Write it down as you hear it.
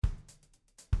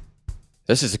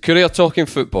This is the Courier Talking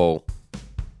Football.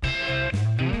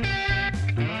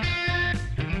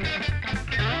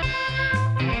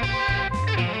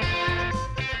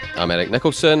 I'm Eric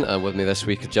Nicholson, and with me this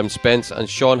week are Jim Spence and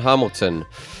Sean Hamilton.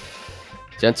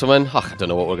 Gentlemen, I don't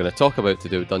know what we're going to talk about to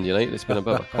do with Dundee United. It's been a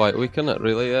bit of a quiet week, isn't it,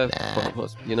 really?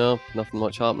 Nothing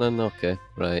much happening. Okay,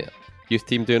 right. Youth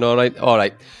team doing all right? All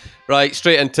right. Right,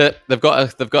 straight into it. They've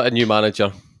got a new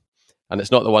manager, and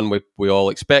it's not the one we all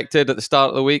expected at the start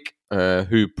of the week,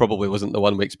 who probably wasn't the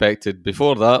one we expected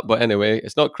before that. But anyway,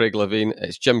 it's not Craig Levein,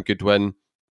 it's Jim Goodwin.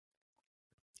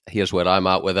 Here's where I'm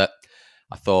at with it.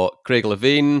 I thought Craig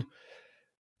Levein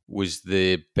was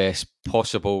the best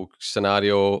possible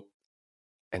scenario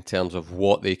in terms of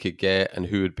what they could get and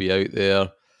who would be out there.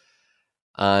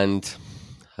 And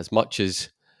as much as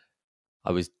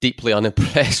I was deeply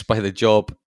unimpressed by the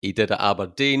job he did at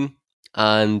Aberdeen,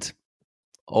 and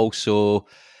also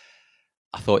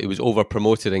I thought he was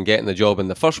over-promoted in getting the job in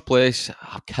the first place,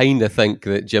 I kind of think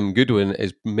that Jim Goodwin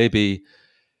is maybe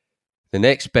the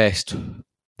next best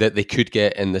that they could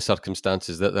get in the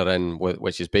circumstances that they're in,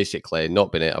 which is basically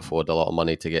not being able to afford a lot of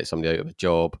money to get somebody out of a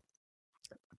job.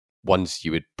 Ones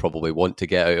you would probably want to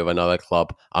get out of another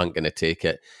club aren't going to take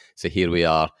it. So here we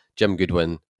are. Jim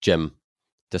Goodwin. Jim,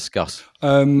 discuss.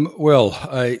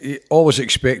 I always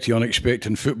expect the unexpected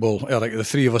in football, Eric. The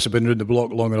three of us have been around the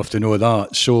block long enough to know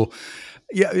that. So,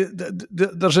 yeah,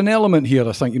 there's an element here,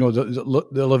 I think, the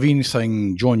Levein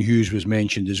thing, John Hughes was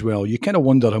mentioned as well. You kind of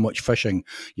wonder how much fishing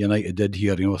United did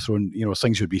here,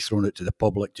 things would be thrown out to the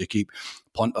public to keep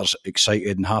punters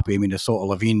excited and happy. I mean, the thought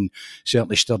of Levein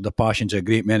certainly stirred the passions of a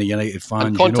great many United fans.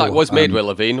 And contact was made with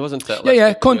Levein, wasn't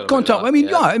it? Contact. I mean,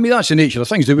 that's the nature of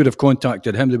things. They would have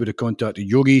contacted him. They would have contacted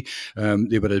Yogi.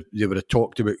 They would have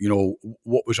talked about,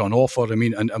 what was on offer. I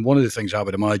mean, and one of the things I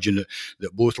would imagine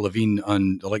that both Levein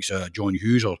and the likes of John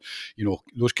Hughes or,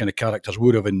 those kind of characters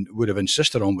would have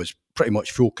insisted on was pretty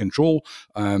much full control.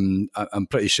 I'm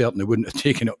pretty certain they wouldn't have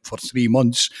taken it for 3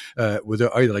 months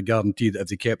without either a guarantee that if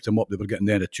they kept him up, they were getting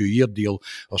then a 2-year deal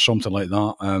or something like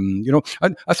that. And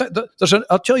I think that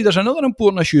I'll tell you, there's another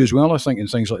important issue as well, I think, in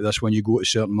things like this when you go to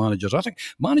certain managers. I think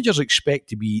managers expect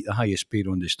to be the highest paid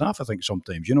on the staff, I think,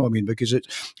 sometimes, because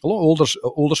it's a lot of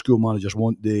older school managers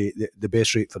want the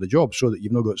best rate for the job so that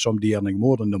you've not got somebody earning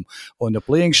more than them on the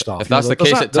playing staff. If that's the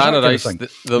case at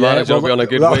Tannadice, the manager will be on a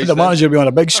good wage. The manager will be on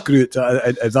a big screw.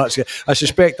 I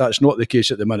suspect that's not the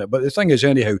case at the minute. But the thing is,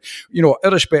 anyhow,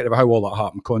 irrespective of how all that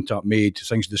happened, contact made,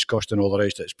 things discussed and all the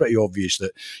rest, it's pretty obvious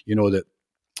that, that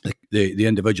the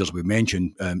individuals we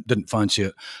mentioned didn't fancy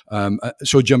it.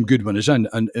 So Jim Goodwin is in,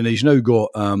 and he's now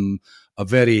got a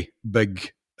very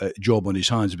big job on his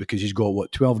hands, because he's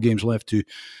got 12 games left to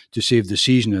save the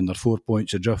season, and they're 4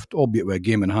 points adrift, albeit with a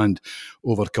game in hand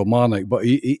over Kilmarnock. But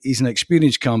he's an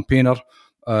experienced campaigner.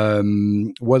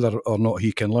 Whether or not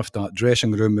he can lift that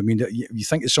dressing room, I mean, you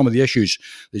think of some of the issues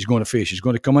that he's going to face. He's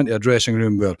going to come into a dressing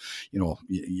room where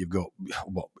you've got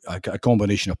a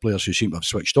combination of players who seem to have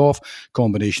switched off,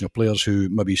 combination of players who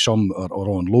maybe some are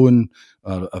on loan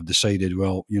or have decided,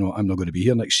 I'm not going to be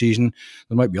here next season.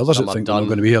 There might be others that think I'm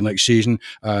going to be here next season.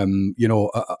 Can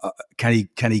he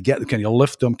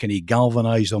lift them? Can he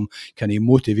galvanise them? Can he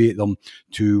motivate them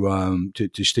to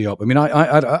stay up? I mean,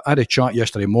 I had a chat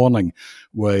yesterday morning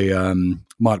with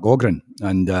Mark Ogren,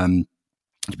 and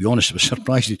to be honest, I was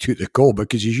surprised he took the call,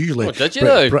 because he's usually... Oh, did you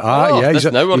know?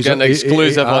 Now we're getting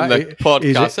exclusive on the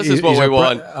podcast. This is what we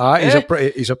want.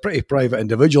 He's a pretty private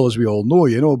individual, as we all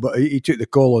know, but he took the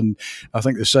call on, I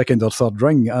think, the second or third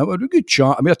ring. A good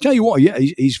chat. I mean, I tell you what,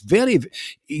 he's really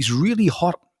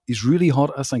hurt. He's really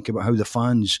hurt, I think, about how the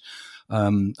fans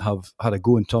have had a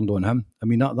go and turned on him. I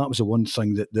mean, that was the one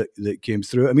thing that came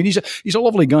through. I mean, he's a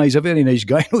lovely guy. He's a very nice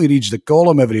guy. I know he reads the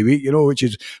column every week, which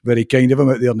is very kind of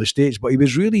him out there in the States. But he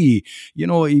was really, he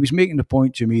was making the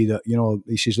point to me that,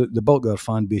 he says that the bulk of our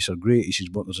fan base are great. He says,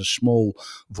 but there's a small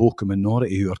vocal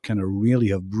minority who are kind of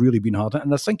really been hard hit.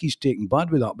 And I think he's taken bad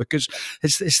with that, because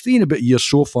it's 3 and a bit years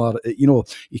so far.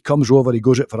 He comes over, he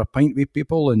goes out for a pint with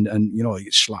people, and he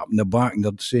gets slapped in the back, and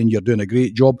they're saying you're doing a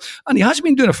great job. And he has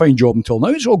been doing a fine job until now.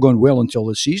 It's all gone well until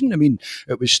this season. I mean,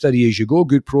 it was steady as you go,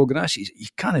 good progress. You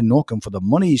can't knock him for the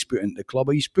money he's put into the club.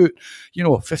 He's put,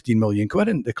 15 million quid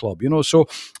into the club, so,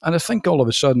 and I think all of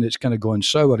a sudden it's kind of gone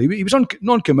sour. He was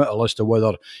non-committal as to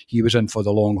whether he was in for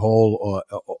the long haul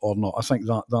or not. I think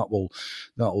that'll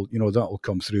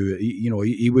come through.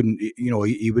 He wouldn't,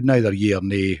 he would neither yea or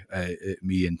nay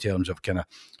me in terms of kind of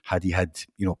had he had,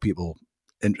 people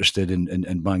interested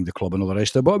in buying the club and all the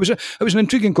rest of it. But it was an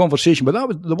intriguing conversation. But that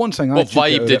was the one thing. What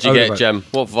vibe did you get, Jim?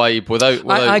 What vibe without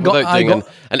doing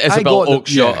an Isabel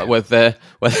Oakeshott with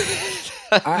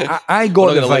I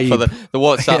got the vibe for the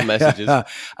WhatsApp messages.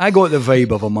 I got the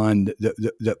vibe of a man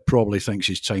that probably thinks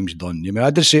his time's done. I mean, I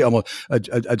did say to him,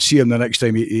 I'd see him the next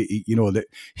time he that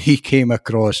he came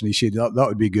across, and he said that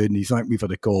would be good, and he thanked me for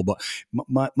the call. But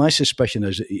my suspicion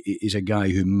is that he's a guy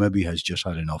who maybe has just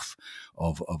had enough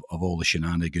of all the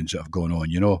shenanigans that have gone on,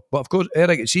 But of course,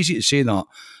 Eric, it's easy to say that.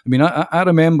 I mean, I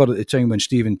remember at the time when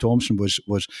Stephen Thompson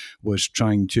was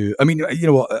trying to. I mean,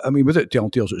 without telling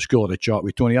tales at school, I had a chat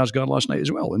with Tony Asgard last night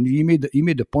as well, and he made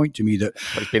the point to me that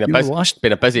he's been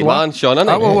been a busy man, Sean,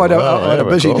 hasn't he? I had a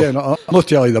busy day. I'm not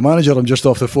telling you the manager. I'm just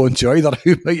off the phone to either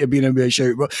who might have been in me a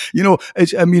shout, but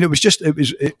it was just. I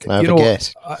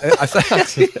guess. I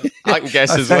think I can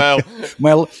guess as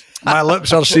well. My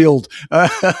lips are sealed.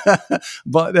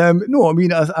 But no, I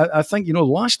mean, I think,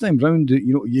 last time round,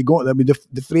 you got, I mean,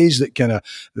 the phrase that kind of,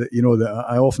 that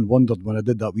I often wondered when I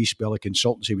did that wee spell of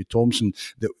consultancy with Thompson,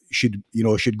 that should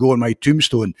go on my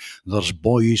tombstone. There's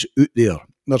boys out there.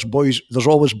 There's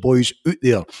always boys out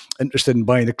there interested in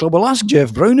buying the club. Well, ask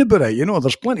Jeff Brown about it.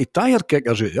 There's plenty of tyre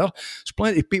kickers out there. There's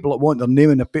plenty of people that want their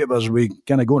name in the papers. We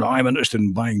kind of going, I'm interested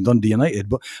in buying Dundee United,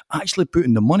 but actually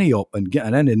putting the money up and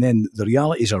getting in, and then the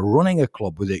realities are running a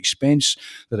club with the expense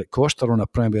that it costs to run a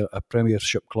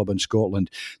Premiership club in Scotland.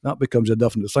 That becomes a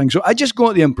different thing. So I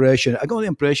got the impression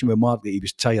with Mark that he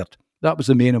was tired. That was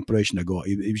the main impression I got.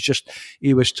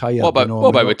 He was tired. What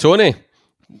about with Tony?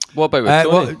 What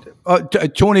about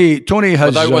with Tony? Tony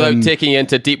has without taking you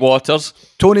into deep waters.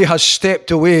 Tony has stepped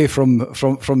away from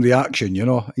the action.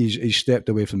 He's stepped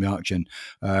away from the action.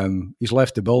 He's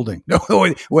left the building. No,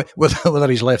 whether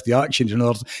he's left the action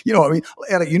or I mean,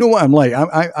 Eric, you know what I'm like.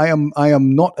 I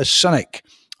am not a cynic.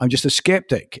 I'm just a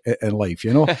skeptic in life,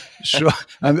 So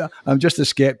I'm just a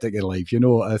skeptic in life,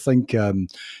 I think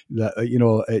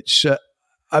that it's.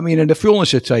 I mean, in the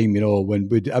fullness of time,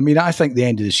 I think the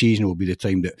end of the season will be the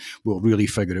time that we'll really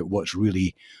figure out what's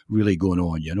really, really going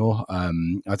on.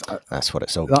 That's what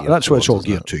it's all geared That's what it's all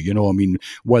geared to, I mean,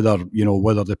 whether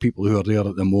the people who are there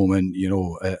at the moment,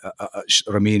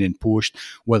 remain in post,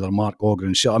 whether Mark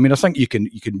Ogren sells. I mean, I think you can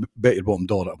bet your bottom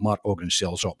dollar if Mark Ogren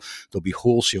sells up, there'll be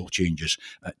wholesale changes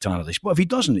at Tannadice. But if he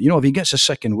doesn't, if he gets a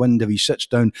second wind, if he sits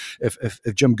down, if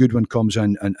Jim Goodwin comes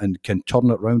in and can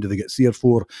turn it round, if they get 3 or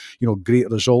 4, great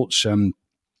results,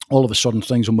 all of a sudden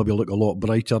things will maybe look a lot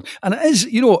brighter. And it is,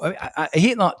 I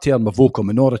hate that term, a vocal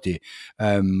minority,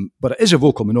 but it is a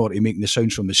vocal minority making the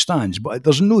sounds from the stands. But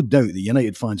there's no doubt that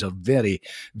United fans are very,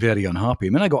 very unhappy. I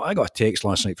mean, I got a text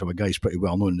last night from a guy who's pretty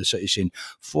well known in the city saying,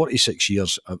 46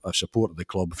 years I've supported the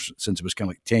club since I was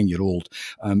kind of like 10-year-old.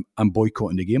 I'm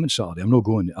boycotting the game on Saturday. I'm not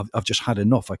going. I've just had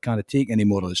enough. I can't take any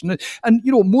more of this. And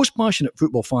most passionate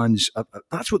football fans,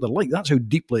 that's what they're like. That's how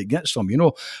deeply it gets them.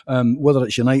 Whether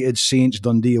it's United, Saints,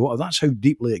 Dundee, that's how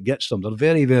deeply it gets them. They're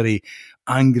very, very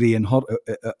angry and hurt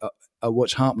at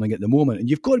what's happening at the moment. And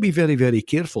you've got to be very, very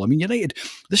careful. I mean, United,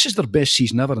 this is their best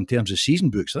season ever in terms of season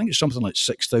books. I think it's something like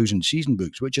 6,000 season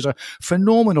books, which is a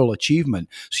phenomenal achievement.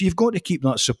 So you've got to keep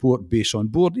that support base on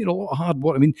board. A lot of hard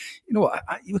work. I mean,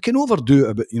 we can overdo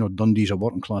it about, Dundee's a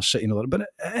working class city and all that, but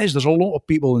it is. There's a lot of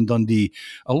people in Dundee,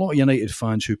 a lot of United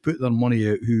fans who put their money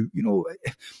out, who,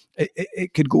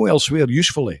 it could go elsewhere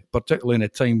usefully, particularly in a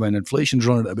time when inflation's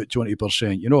running at about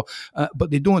 20%,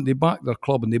 but they don't. They back their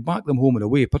club and they back them home and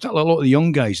away, particularly a lot of the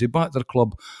young guys. They back their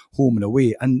club home and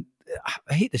away. And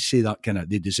I hate to say that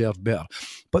they deserve better,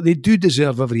 but they do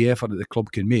deserve every effort that the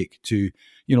club can make to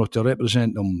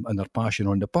represent them and their passion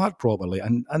on the park properly.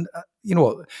 And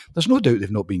there's no doubt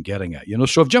they've not been getting it,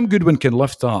 So if Jim Goodwin can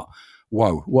lift that,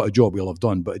 wow, what a job he'll have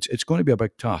done. But it's going to be a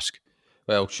big task.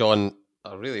 Well, Sean,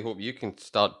 I really hope you can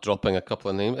start dropping a couple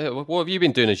of names. What have you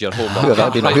been doing as your homework? Who have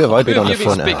I been on the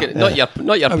phone at? Not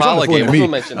your pal again. We've not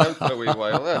mentioned him for a wee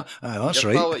while. Yeah. That's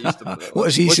your right. What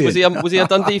is he saying? Was he a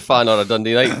Dundee fan or a Dundee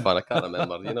United fan? I can't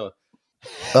remember,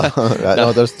 Right,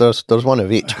 no, there's one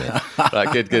of each, mate.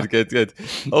 Right, good.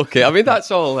 Okay, I mean,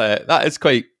 that's all. That's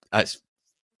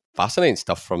fascinating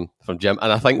stuff from Jim.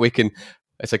 And I think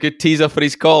it's a good teaser for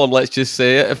his column. Let's just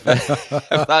say it. If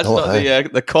that's not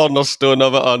the cornerstone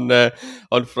of it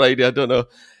on Friday, I don't know.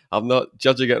 I'm not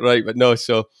judging it right, but no.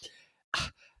 So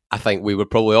I think we would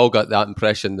probably all got that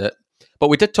impression but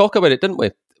we did talk about it, didn't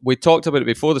we? We talked about it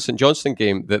before the St Johnstone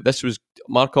game that this was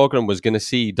Mark Ogren was going to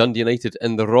see Dundee United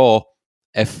in the Raw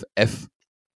if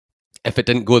it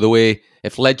didn't go the way,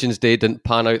 if Legends Day didn't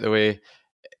pan out the way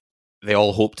they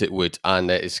all hoped it would, and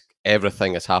it is.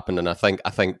 Everything has happened, and I think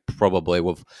probably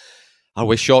are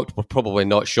we shocked? We're probably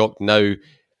not shocked now.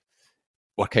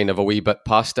 We're kind of a wee bit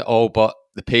past it all, but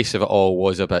the pace of it all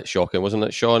was a bit shocking, wasn't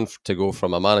it, Sean? To go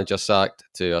from a manager sacked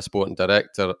to a sporting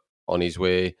director on his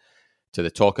way to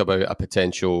the talk about a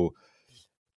potential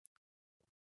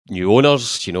new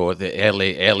owners, you know, the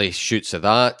early shoots of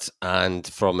that, and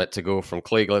from it to go from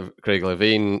Craig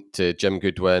Levein to Jim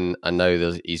Goodwin, and now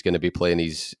he's going to be playing.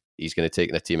 He's going to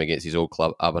take the team against his old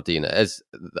club Aberdeen. It is.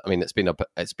 I mean, it's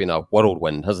been a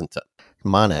whirlwind, hasn't it?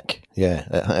 Manic, yeah,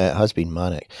 it has been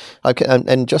manic.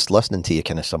 And just listening to you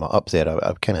kind of sum it up there,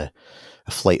 I'm kind of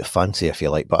a flight of fancy, I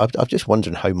feel like. But I'm just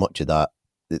wondering how much of that,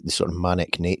 the sort of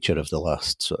manic nature of the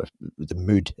last sort of the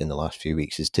mood in the last few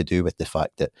weeks, is to do with the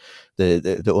fact that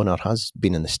the owner has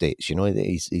been in the States. You know,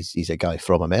 he's a guy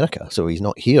from America, so he's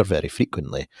not here very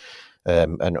frequently.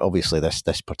 And obviously, this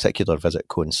particular visit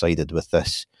coincided with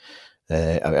this.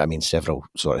 I mean, several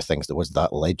sort of things. There was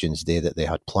that Legends Day that they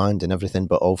had planned and everything,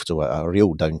 but also a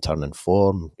real downturn in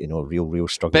form. You know, real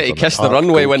struggle. Bet he kissed the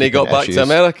runway when he got back to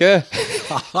America.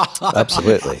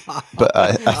 Absolutely, but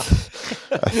I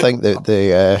think that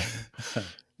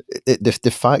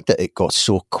the fact that it got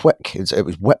so quick, it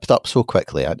was whipped up so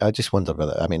quickly. I just wonder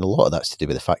whether, I mean, a lot of that's to do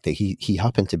with the fact that he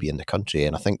happened to be in the country,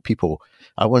 and I think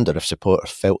I wonder if supporters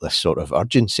felt this sort of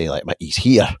urgency, like, he's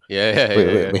here.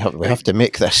 Yeah. We have to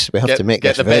make this. We have to make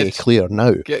this very clear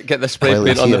now. Get the spray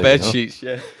paint on the bed sheets.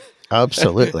 Yeah,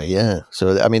 absolutely. Yeah.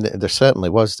 So I mean, there certainly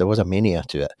was a mania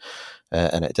to it,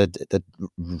 and it did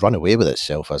run away with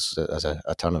itself as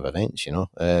a turn of events. You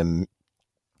know.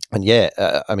 And yeah,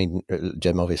 I mean,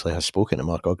 Jim obviously has spoken to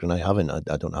Mark Ogren. I haven't.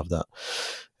 I don't have that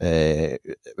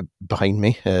behind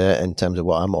me in terms of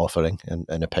what I'm offering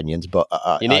and opinions. But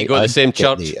you need to go to the same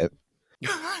church.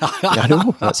 I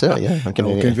know, that's it. Yeah, I'm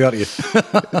gonna convert you.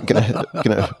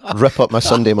 gonna rip up my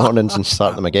Sunday mornings and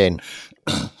start them again.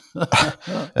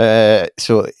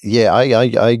 So yeah,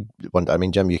 I wonder. I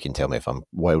mean, Jim, you can tell me if I'm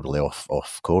wildly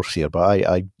off course here, but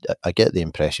I get the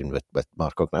impression with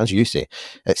Mark Ogren, as you say,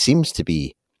 it seems to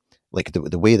be like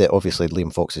the way that obviously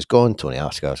Liam Fox is gone, Tony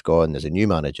Asghar's gone, there's a new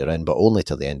manager in, but only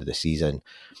till the end of the season,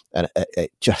 and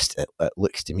it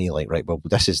looks to me like, right, well,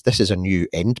 this is a new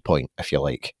end point, if you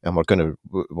like, and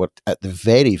we're at the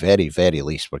very, very, very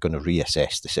least, we're going to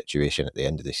reassess the situation at the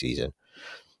end of the season,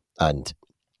 and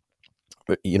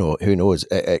you know, who knows?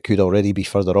 It could already be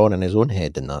further on in his own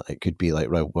head than that. It could be like,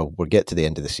 right, well, we'll get to the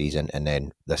end of the season, and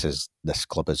then this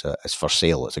club is for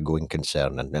sale. It's a going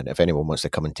concern, and if anyone wants to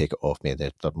come and take it off me,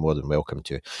 they're more than welcome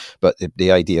to. But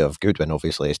the idea of Goodwin,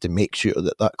 obviously, is to make sure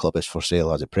that club is for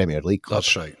sale as a Premier League club.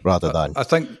 That's right. Rather than I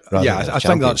think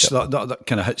that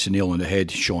kind of hits the nail on the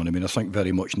head, Sean. I mean, I think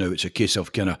very much now it's a case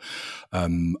of kind of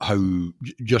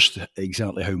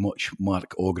exactly how much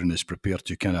Mark Ogren is prepared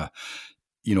to kind of,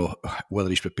 you know, whether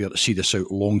he's prepared to see this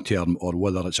out long term or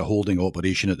whether it's a holding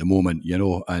operation at the moment, you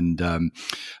know. And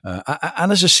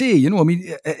as I say, you know, I mean,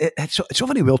 it's all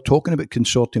very well talking about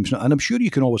consortiums, and I'm sure you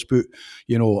can always put,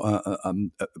 you know,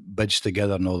 bids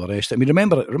together and all the rest. I mean,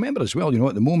 remember as well, you know,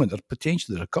 at the moment there's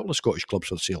a couple of Scottish clubs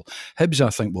for sale. Hibs, I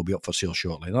think, will be up for sale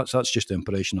shortly. That's just the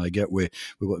impression I get with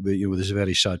you know, this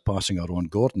very sad passing of Ron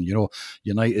Gordon. You know,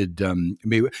 United,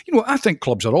 you know, I think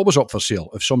clubs are always up for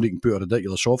sale if somebody can put a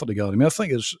ridiculous offer together. I mean, I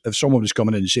think if someone was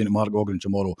coming in and saying to Mark Ogren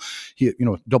tomorrow, here, you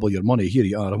know, double your money, here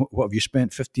you are, what have you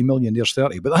spent, 50 million, there's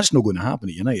 30, but that's not going to happen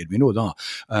at United, we know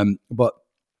that. But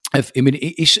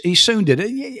he sounded,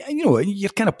 you know, you're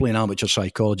kind of playing amateur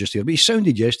psychologist here, but he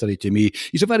sounded yesterday to me,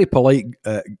 he's a very polite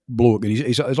bloke, and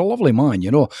he's a lovely man,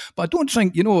 you know, but I don't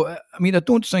think, you know, I mean, I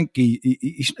don't think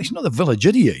he's not a village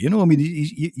idiot, you know. I mean,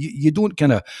 you don't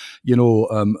kind of, you know,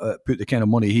 put the kind of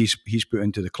money he's put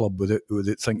into the club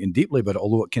without thinking deeply about it,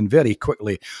 although it can very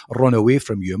quickly run away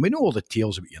from you. I mean, all the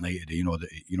tales about United, you know,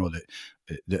 that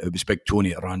it was Big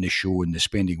Tony that ran the show and the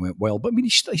spending went well. But I mean,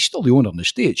 he's still the owner in the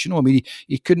States, you know. I mean,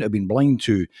 he couldn't have been blind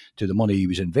to the money he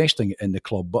was investing in the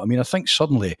club. But I mean, I think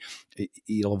suddenly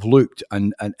he'll have looked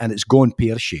and it's gone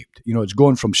pear-shaped. You know, it's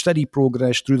gone from steady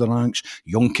progress through the ranks,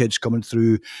 young kids coming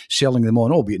through, selling them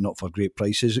on, albeit not for great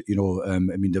prices. You know, I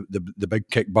mean, the big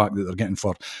kickback that they're getting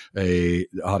for the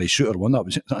Harry Souttar one,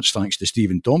 that's thanks to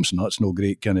Stephen Thompson. That's no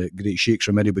great shakes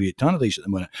from anybody at Tannadice at the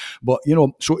minute. But, you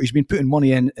know, so he's been putting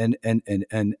money in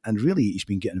and really he's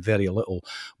been getting very little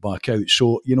back out.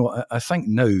 So, you know, I think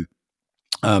now,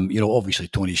 you know, obviously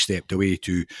Tony stepped away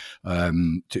to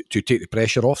take the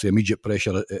pressure off. The immediate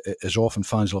pressure is off, and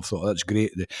fans will have thought, that's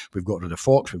great. We've got rid of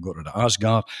Fox, we've got rid of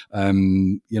Asghar.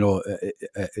 You know,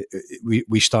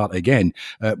 we start again.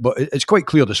 But it's quite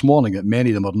clear this morning that many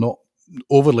of them are not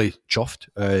overly chuffed,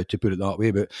 to put it that way,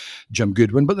 about Jim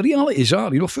Goodwin. But the realities are,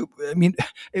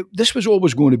 this was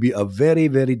always going to be a very,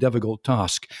 very difficult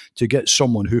task to get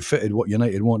someone who fitted what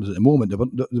United wanted at the moment.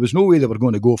 There was no way they were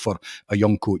going to go for a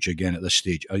young coach again at this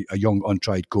stage, a young,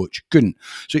 untried coach. Couldn't.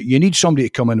 So you need somebody to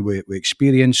come in with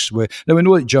experience. Now, we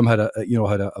know that Jim had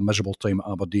a miserable time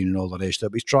at Aberdeen and all the rest of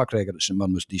it, but his track record at St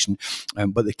Mirren was decent.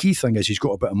 But the key thing is he's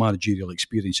got a bit of managerial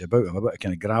experience about him, a bit of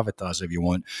kind of gravitas, if you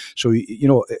want. So,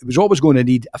 it was always going to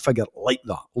need a figure like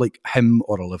that, like him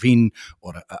or a Levine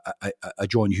or a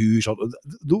John Hughes, or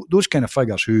those kind of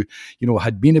figures who,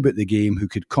 had been about the game, who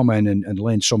could come in and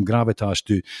lend some gravitas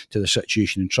to the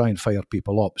situation and try and fire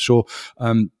people up. So,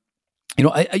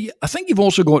 I think you've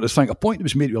also got to think, a point that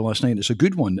was made to you last night, it's a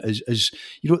good one, is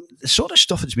the sort of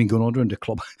stuff that's been going on around the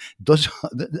club does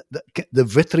the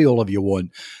vitriol, if you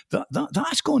want,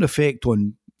 that's got an effect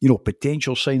on,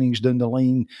 potential signings down the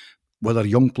line, whether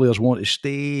young players want to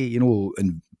stay,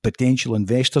 and potential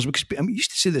investors. We used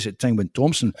to say this at the time when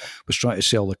Thompson was trying to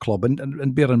sell the club,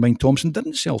 and bear in mind, Thompson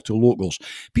didn't sell to locals.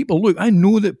 I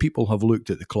know that people have looked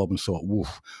at the club and thought, whoa,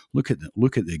 look at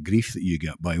the grief that you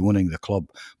get by owning the club,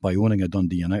 by owning a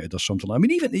Dundee United or something like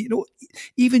that. I mean,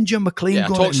 even Jim McLean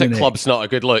got toxic club's not a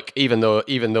good look, even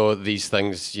though these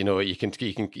things, you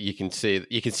can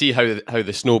see how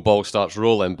the snowball starts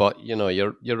rolling, but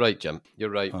you're right, Jim. You're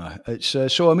right.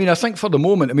 So I think for the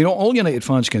moment, all United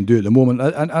fans can do at the moment,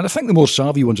 and I think the more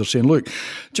savvy ones are saying, look,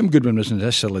 Jim Goodwin isn't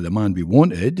necessarily the man we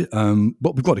wanted,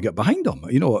 but we've got to get behind him.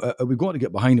 We've got to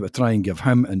get behind him to try and give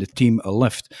him and the team a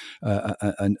lift.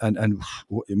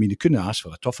 You couldn't ask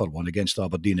for a tougher one against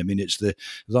Aberdeen. It's that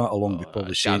along with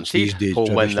probably Saints these days.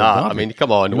 Will win that. Derby.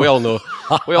 Come on, we all know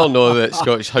that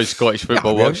how Scottish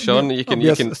football works, Sean. You can 3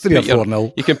 or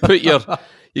 4-0.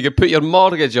 You can put your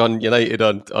mortgage on United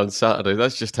on Saturday.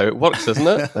 That's just how it works, isn't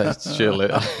it? That's surely.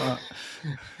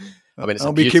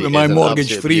 I'll be keeping my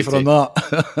mortgage free from that.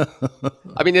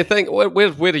 You think where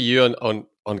are you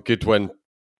on Goodwin,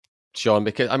 Sean?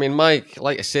 Because Mike,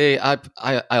 like I say,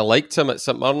 I liked him at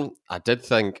St Mirren. I did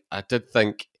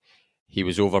think he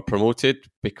was over promoted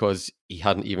because he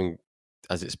hadn't even,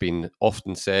 as it's been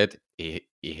often said, he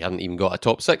hadn't even got a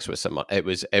top 6 with St Mirren. It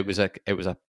was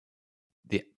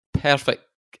the perfect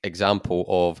example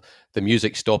of the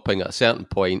music stopping at a certain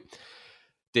point.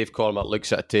 Dave Cormack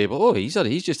looks at a table. Oh,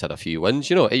 he's just had a few wins.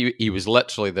 He was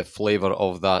literally the flavour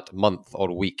of that month or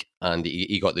week, and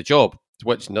he got the job.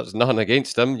 Which there's nothing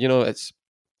against him. It's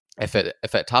if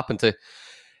it happened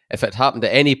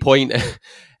at any point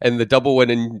in the double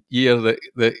winning year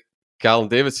that Callum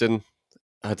Davidson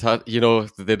had,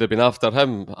 they'd have been after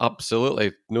him.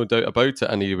 Absolutely, no doubt about it.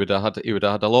 And he would have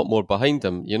had a lot more behind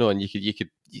him. And you could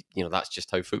that's just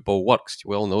how football works.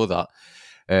 We all know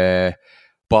that.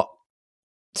 But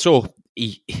so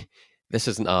this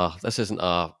isn't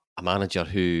a manager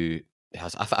who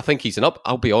has. I think he's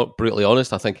I'll be brutally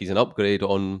honest. I think he's an upgrade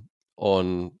on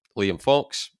Liam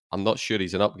Fox. I'm not sure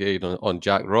he's an upgrade on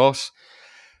Jack Ross,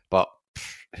 but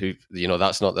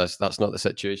that's not the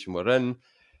situation we're in.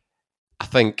 I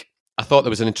thought there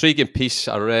was an intriguing piece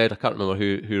I read. I can't remember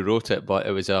who wrote it, but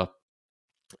it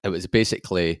was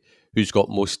basically who's got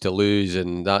most to lose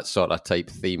and that sort of type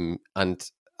theme. And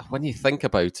when you think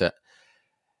about it,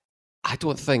 I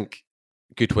don't think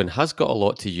Goodwin has got a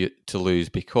lot to lose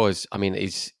because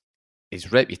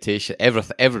his reputation,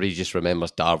 everybody just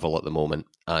remembers Darvel at the moment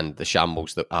and the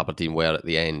shambles that Aberdeen were at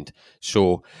the end.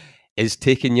 So is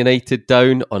taking United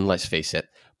down, and let's face it,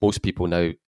 most people now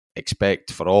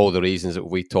expect, for all the reasons that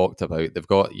we talked about,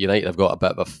 United have got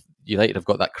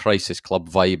that crisis club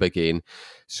vibe again.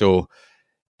 So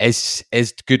is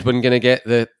Goodwin going to get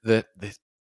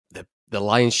the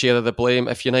lion's share of the blame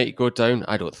if United go down?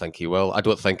 I don't think he will. I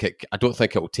don't think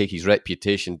it will take his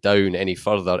reputation down any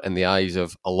further in the eyes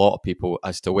of a lot of people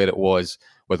as to where it was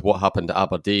with what happened at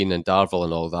Aberdeen and Darvel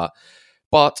and all that.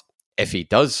 But if he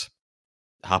does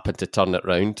happen to turn it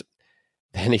round,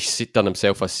 then he's done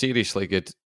himself a seriously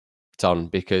good turn,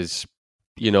 because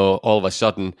all of a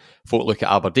sudden folk look at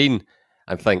Aberdeen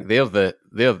and think they're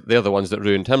the ones that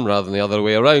ruined him rather than the other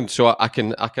way around. So I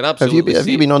can absolutely. Have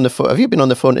you been on the phone? Have you been on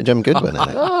the phone to Jim Goodwin?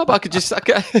 No, but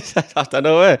I don't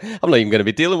know. I'm not even going to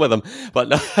be dealing with him. But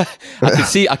no,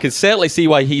 I can certainly see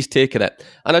why he's taken it,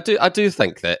 and I do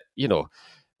think that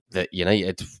that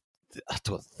United. I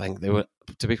don't think they were.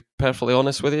 To be perfectly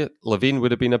honest with you, Levine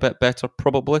would have been a bit better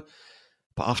probably,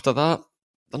 but after that,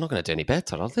 they're not going to do any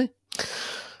better, are they?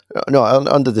 No,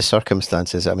 under the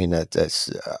circumstances, I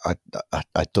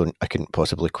couldn't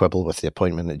possibly quibble with the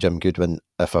appointment of Jim Goodwin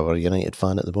if I were a United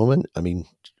fan at the moment.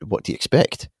 What do you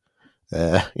expect?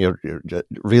 You're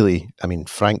really,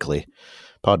 frankly,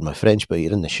 pardon my French, but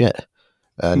you're in the shit.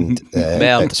 And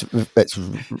Merd. it's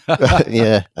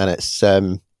yeah, and it's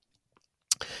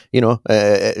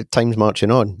time's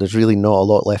marching on. There's really not a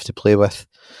lot left to play with.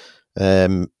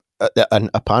 And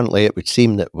apparently it would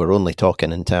seem that we're only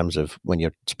talking in terms of, when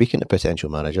you're speaking to potential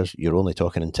managers, you're only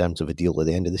talking in terms of a deal at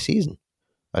the end of the season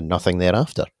and nothing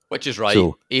thereafter. Which is right.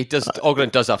 So, Ogren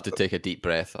does have to take a deep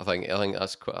breath. I think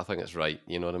it's right.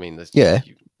 You know what I mean? Yeah,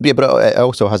 but it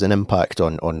also has an impact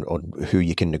on who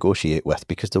you can negotiate with,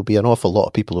 because there'll be an awful lot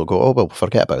of people who go, oh, well,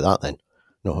 forget about that then.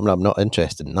 No, I'm not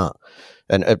interested in that.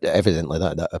 And evidently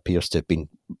that appears to have been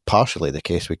partially the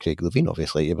case with Craig Levein,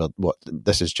 obviously. But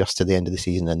this is just to the end of the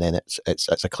season, and then it's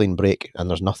a clean break and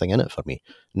there's nothing in it for me.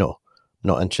 No,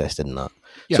 not interested in that.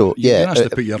 Yeah, so you have to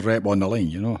put your rep on the line,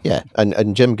 you know. Yeah,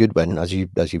 and Jim Goodwin, as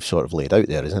you've sort of laid out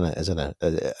there, is in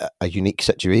a unique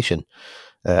situation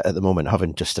at the moment,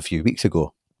 having just a few weeks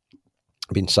ago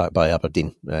been sacked by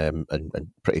Aberdeen in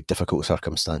pretty difficult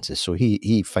circumstances. So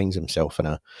he finds himself in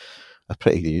a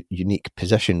pretty unique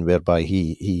position whereby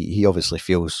he obviously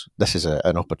feels this is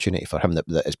an opportunity for him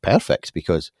that is perfect,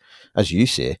 because, as you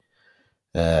say,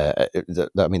 I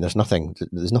mean, there's nothing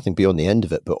beyond the end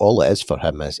of it, but all it is for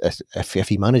him is if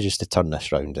he manages to turn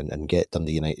this round and get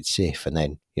Dundee United safe, and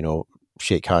then, you know,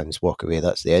 shake hands, walk away,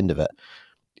 that's the end of it.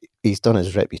 He's done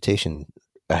his reputation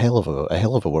a hell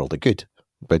of a world of good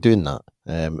by doing that.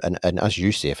 And as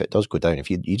you say, if it does go down, if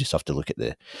you just have to look at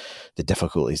the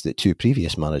difficulties that two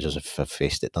previous managers have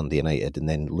faced at Dundee United, and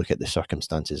then look at the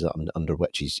circumstances under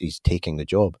which he's taking the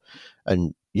job,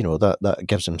 and you know that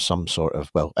gives him some sort of,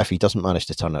 well, if he doesn't manage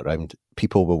to turn it around,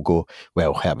 people will go,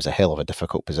 well, that was a hell of a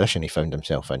difficult position he found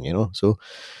himself in, you know. So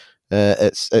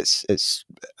it's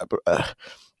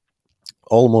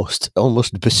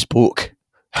almost bespoke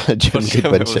Jim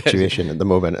Goodwin situation at the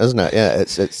moment, isn't it? Yeah,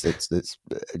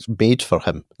 it's made for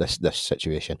him, this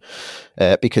situation,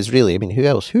 because really, I mean, who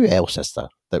else is there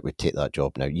that would take that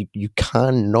job now? You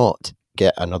cannot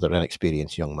get another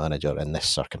inexperienced young manager in this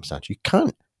circumstance. You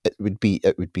can't. It would be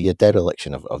a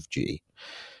dereliction of duty.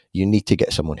 You need to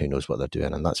get someone who knows what they're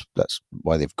doing, and that's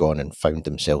why they've gone and found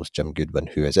themselves Jim Goodwin,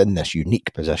 who is in this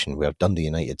unique position where Dundee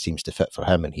United seems to fit for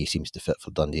him, and he seems to fit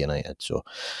for Dundee United. So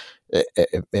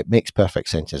it makes perfect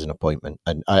sense as an appointment,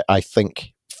 and I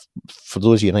think for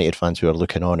those United fans who are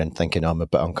looking on and thinking, I'm a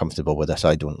bit uncomfortable with this,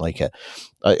 I don't like it,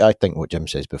 I think what Jim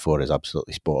says before is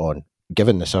absolutely spot on.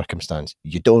 Given the circumstance,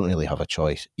 you don't really have a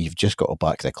choice. You've just got to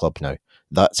back the club now.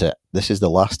 That's it. This is the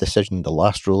last decision, the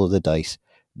last roll of the dice.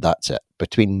 That's it.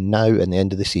 Between now and the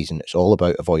end of the season, it's all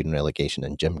about avoiding relegation,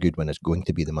 and Jim Goodwin is going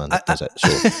to be the man that does it.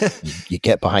 So you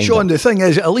get behind Sean, him. the thing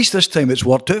is, at least this time it's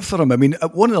worked out for him. I mean,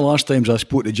 one of the last times I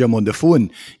spoke to Jim on the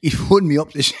phone, he phoned me up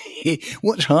to say,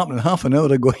 what's happening? Half an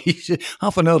hour ago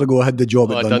I had the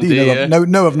job at Dundee.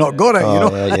 Now I've not got it, you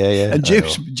know. Yeah. And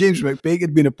James McPake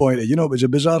had been appointed. You know, it was a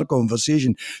bizarre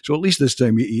conversation. So at least this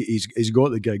time he's got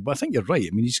the gig. But I think you're right.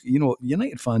 I mean,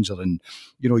 United fans are in,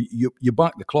 you know, you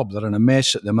back the club. They're in a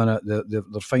mess at the minute.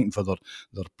 They're fighting for their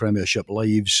Premiership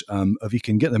lives. If he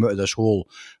can get them out of this hole,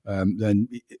 then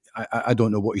I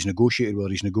don't know what he's negotiated, whether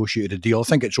he's negotiated a deal. I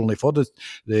think it's only for the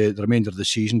remainder of the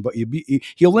season, but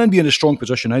he'll then be in a strong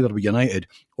position either with United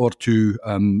or to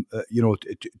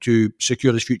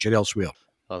secure his future elsewhere.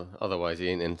 Otherwise, he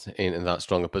ain't in that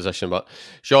strong a position. But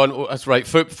Sean, that's right.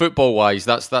 Football wise,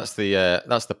 that's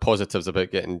the positives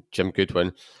about getting Jim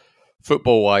Goodwin.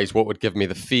 Football wise, what would give me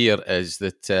the fear is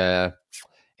that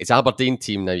it's Aberdeen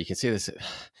team now. You can say this.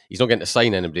 He's not getting to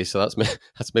sign anybody, so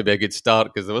that's maybe a good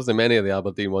start, because there wasn't many of the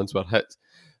Aberdeen ones were hit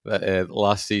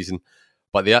last season.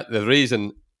 But the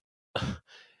reason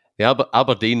the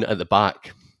Aberdeen at the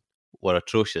back were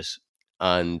atrocious,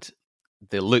 and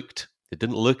they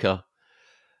didn't look a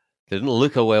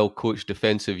well coached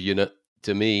defensive unit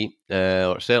to me,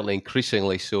 or certainly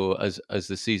increasingly so as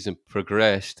the season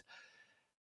progressed.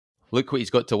 Look what he's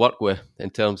got to work with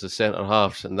in terms of centre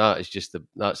halves, and that is just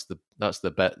that's the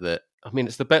bit that, I mean,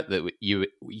 it's the bit that you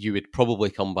would probably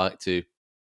come back to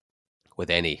with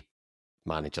any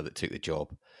manager that took the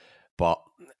job, but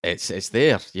it's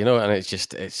there, you know, and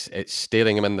it's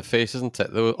staring him in the face, isn't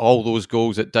it? All those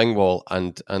goals at Dingwall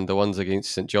and the ones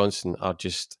against St Johnstone are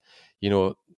just, you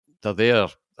know, they're there,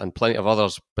 and plenty of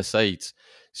others besides.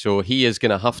 So he is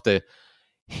going to have to.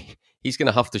 He's going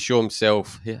to have to show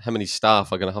himself, him and his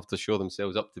staff are going to have to show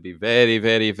themselves up to be very,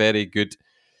 very, very good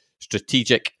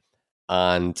strategic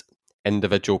and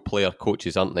individual player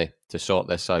coaches, aren't they, to sort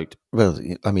this out? Well,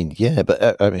 I mean, yeah,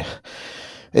 but I mean,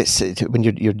 it's when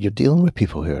you're dealing with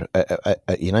people who are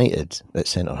at United at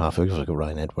centre half, we like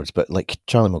Ryan Edwards, but like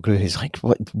Charlie Mulgrew, he's like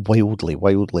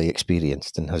wildly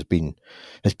experienced and has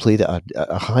played at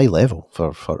a high level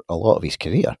for a lot of his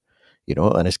career.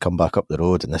 and has come back up the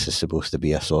road, and this is supposed to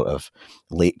be a sort of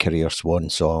late career swan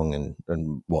song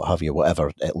and what have you,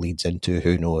 whatever it leads into,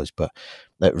 who knows? But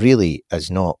it really is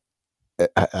not.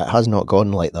 It has not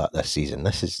gone like that this season.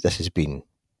 This has been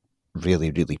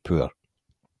really, really poor,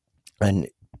 and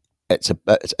it's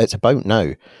about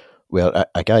now where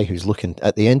a guy who's looking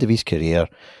at the end of his career,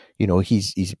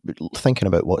 he's thinking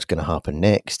about what's going to happen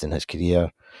next in his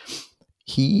career.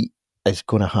 He is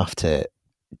going to have to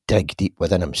dig deep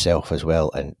within himself as well,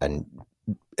 and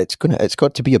it's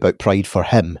got to be about pride for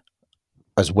him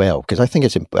as well, because I think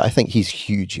he's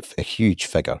a huge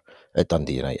figure at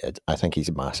Dundee United. I think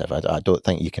he's massive. I don't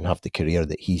think you can have the career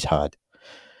that he's had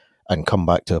and come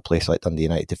back to a place like Dundee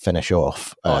United to finish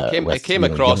off. It came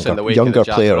across in the wake younger of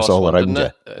the Jack players Ross all one, around you.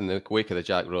 In the wake of the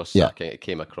Jack Ross Yeah. sacking, it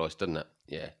came across, didn't it?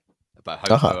 Yeah, about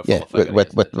how powerful Yeah, a figure he is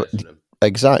in the dressing room.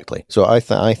 Exactly. So I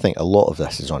think a lot of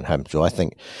this is on him. So I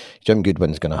think Jim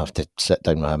Goodwin's going to have to sit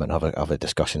down with him and have a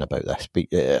discussion about this.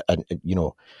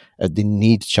 They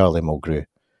need Charlie Mulgrew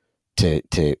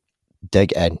to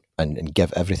dig in and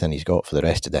give everything he's got for the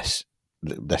rest of this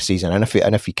season. And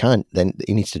if he can't, then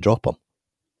he needs to drop him.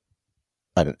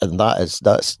 And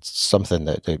that's something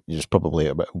that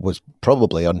was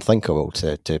probably unthinkable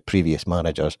to previous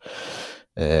managers,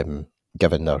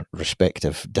 given their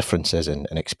respective differences and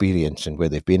experience and where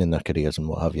they've been in their careers and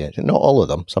what have you. Not all of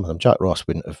them. Some of them, Jack Ross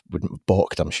wouldn't have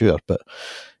balked, I'm sure, but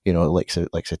like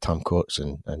Tam Coates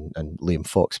and Liam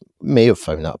Fox may have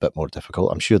found that a bit more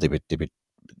difficult. I'm sure they would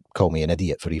call me an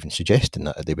idiot for even suggesting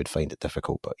that they would find it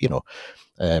difficult, but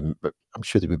but I'm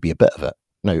sure there would be a bit of it.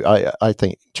 Now, I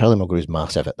think Charlie Mulgrew is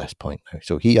massive at this point now,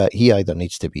 so he either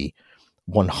needs to be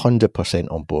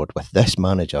 100% on board with this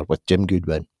manager, with Jim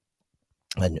Goodwin,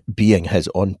 and being his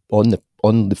on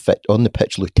the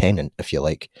pitch lieutenant, if you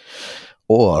like,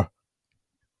 or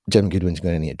Jim Goodwin's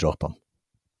going to need to drop him.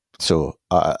 So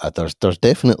there's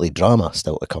definitely drama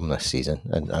still to come this season,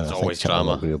 and I think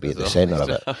Charlie Mulgrew will be at the centre of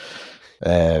it.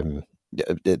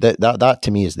 That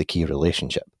to me is the key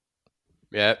relationship.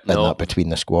 Yeah, that between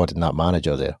the squad and that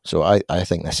manager there. So I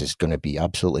think this is going to be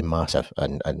absolutely massive.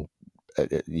 And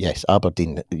yes,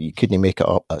 Aberdeen, you couldn't make it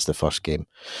up. That's the first game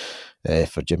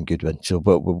for Jim Goodwin. So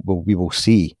but we will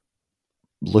see,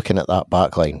 looking at that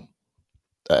back line,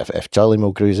 if Charlie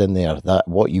Mulgrew's in there, that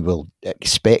what you will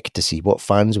expect to see, what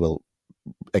fans will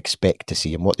expect to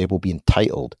see, and what they will be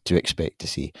entitled to expect to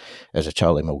see, is a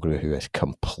Charlie Mulgrew who is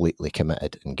completely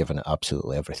committed and given it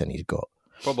absolutely everything he's got.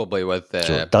 Probably with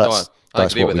I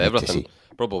agree with everything.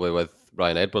 Probably with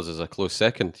Ryan Edwards as a close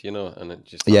second, and it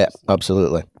just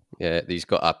absolutely. Yeah,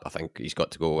 I think he's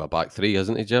got to go a back three,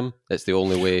 hasn't he, Jim? It's the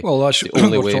only way. Well, that's the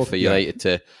only way for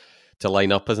United to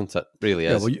line up, isn't it? Really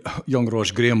is. Well, young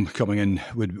Ross Graham coming in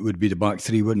would be the back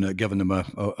three, wouldn't it? Giving them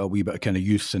a wee bit of kind of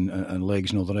youth and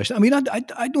legs and all the rest. I mean,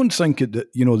 I don't think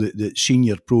that that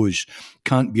senior pros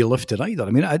can't be lifted either.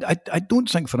 I mean, I don't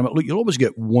think for a minute. Look, you'll always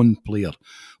get one player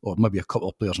or maybe a couple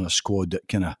of players in a squad that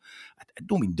kind of, I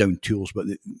don't mean down tools, but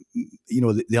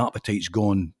the appetite's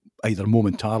gone either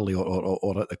momentarily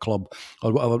or at the club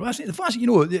or whatever. But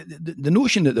the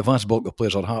notion that the vast bulk of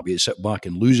players are happy to sit back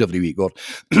and lose every week or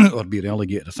be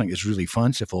relegated, I think is really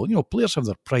fanciful. Players have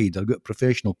their pride. They've got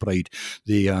professional pride.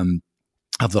 They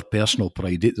have their personal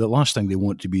pride. The last thing they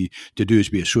want to do is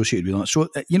be associated with that. So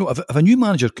if a new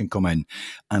manager can come in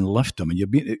and lift them, and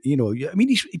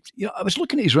I was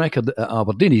looking at his record at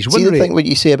Aberdeen. He's See the thing what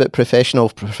you say about professional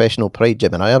pride,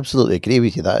 Jim, and I absolutely agree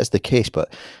with you. That is the case.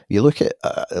 But you look at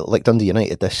like Dundee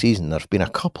United this season, there've been a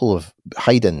couple of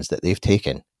hide-ins that they've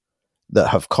taken that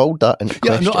have called that into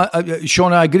question.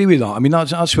 Sean, I agree with that. I mean,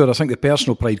 that's where I think the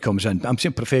personal pride comes in. I'm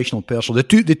saying professional, personal.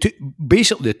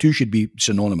 Basically, the two should be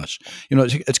synonymous.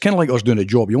 It's kind of like us doing a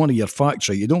job. You want to get your facts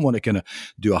right. You don't want to kind of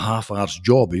do a half-arsed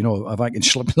job. If I can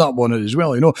slip that one in as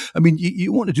well. I mean,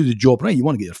 you want to do the job right. You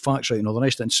want to get your facts right and all the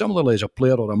rest. And similarly, as a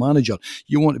player or a manager,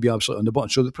 you want to be absolutely on the button.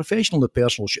 So the professional, the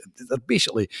personal, they're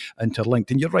basically interlinked.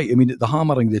 And you're right. I mean, the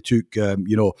hammering they took,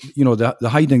 the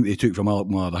hiding they took from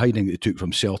Alkmaar, the hiding they took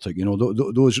from Celtic,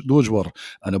 those were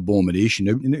an abomination.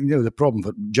 The problem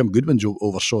for Jim Goodwin's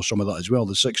oversaw some of that as well.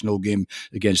 The 6-0 game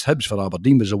against Hibs for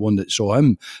Aberdeen was the one that saw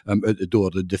him out the door.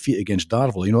 The defeat against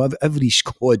Darvel. Every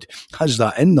squad has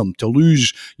that in them to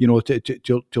lose.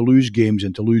 To lose games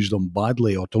and to lose them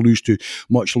badly or to lose to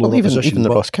much lower position. Even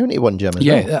the Ross County one, Jim.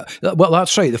 Well,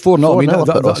 that's right. The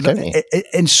 4-0.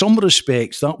 In some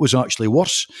respects, that was actually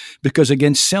worse because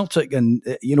against Celtic and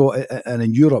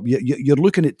in Europe, you're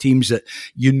looking at teams that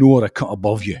are cut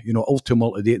above you.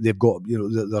 Ultimately they've got,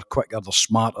 they're quicker, they're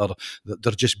smarter,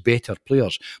 they're just better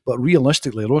players. But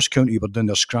realistically, Ross County were down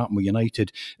there scrapping with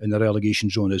United in the relegation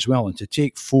zone as well, and to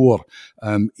take 4,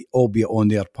 albeit on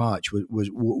their patch,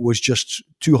 was just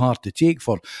too hard to take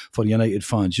for United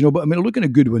fans. But I mean, looking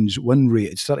at Goodwin's win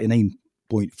rate, it's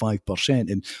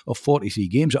 39.5%, and of 43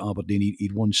 games at Aberdeen,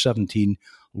 he'd won 17,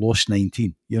 lost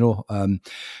 19.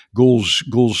 Goals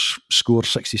scored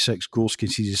 66, goals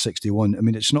conceded 61. I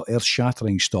mean, it's not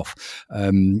earth-shattering stuff.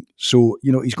 So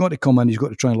he's got to come in, he's got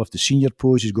to try and lift the senior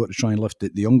pose, he's got to try and lift the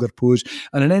younger pose.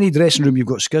 And in any dressing room, you've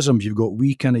got schisms, you've got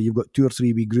you've got 2 or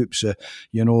 3 wee groups, and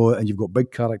you've got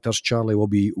big characters. Charlie will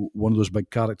be one of those big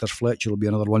characters, Fletcher will be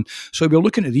another one. So we're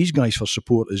looking at these guys for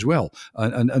support as well,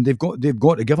 and they've got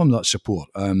to give them that support.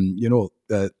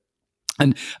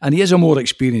 And he is a more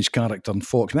experienced character than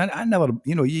Fox. I never,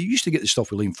 you used to get the stuff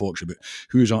with Liam Fox about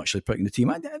who's actually picking the team.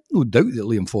 I have no doubt that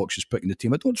Liam Fox is picking the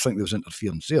team. I don't think there was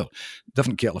interference there.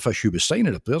 Different kettle of fish who was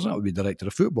signing the players. That would be director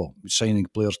of football, signing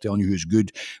players, telling you who's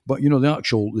good. But,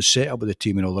 the setup of the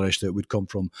team and all the rest of it would come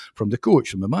from the coach,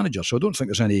 from the manager. So I don't think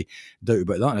there's any doubt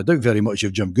about that. And I doubt very much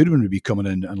if Jim Goodwin would be coming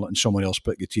in and letting someone else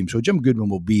pick the team. So Jim Goodwin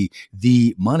will be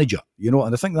the manager, and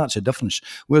I think that's a difference.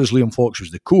 Whereas Liam Fox was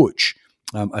the coach,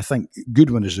 I think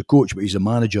Goodwin is the coach, but he's a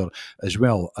manager as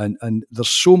well. And there's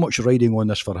so much riding on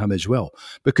this for him as well.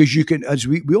 Because you can, as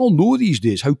we all know these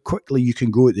days, how quickly you can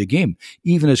go at the game,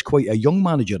 even as quite a young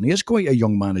manager. And he is quite a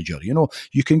young manager.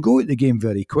 You can go at the game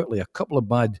very quickly. A couple of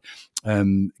bad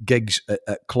gigs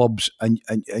at clubs and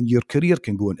your career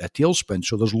can go into a tailspin.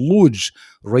 So there's loads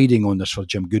riding on this for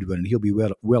Jim Goodwin, and he'll be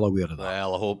well aware of that.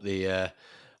 Well, I hope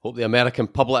the American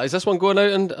public, is this one going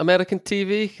out on American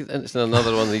TV? It's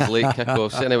another one of these late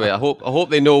kickoffs. Anyway, I hope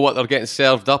they know what they're getting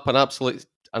served up. An absolute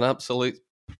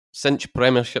cinch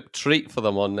Premiership treat for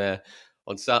them on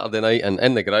Saturday night and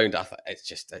in the ground.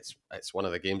 It's one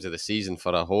of the games of the season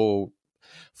for a whole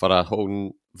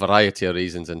variety of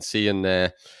reasons. And seeing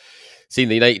the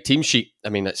United team sheet, I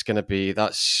mean, it's going to be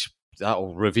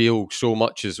that'll reveal so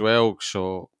much as well.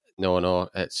 So no,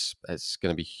 it's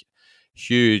going to be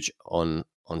huge on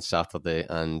Saturday.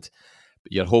 And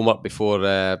your homework before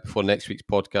next week's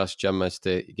podcast, Jim, is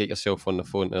to get yourself on the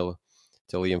phone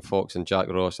to Liam Fox and Jack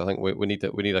Ross. I think we need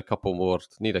a couple more.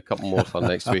 For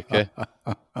next week. Eh?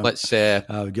 Let's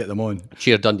I'll get them on.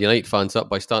 Cheer Dundee United fans up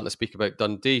by starting to speak about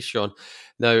Dundee, Sean.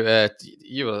 Now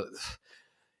you're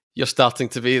starting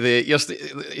to be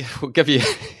we'll give you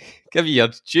your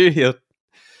due here,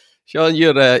 Sean.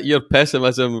 Your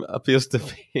pessimism appears to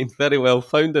be very well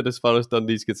founded as far as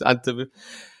Dundee's concerned.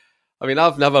 I mean,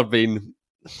 I've never been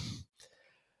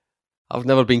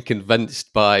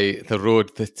convinced by the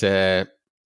road that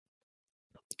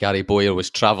Gary Bowyer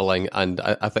was travelling, and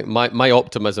I think my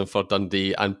optimism for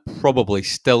Dundee, and probably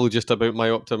still just about my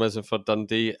optimism for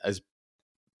Dundee, has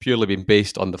purely been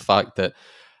based on the fact that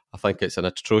I think it's an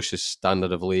atrocious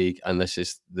standard of league, and this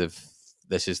is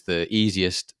the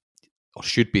easiest, or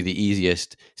should be the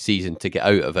easiest, season to get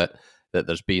out of it that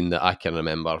there's been that I can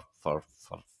remember for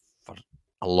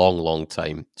a long, long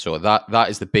time. So that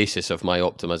is the basis of my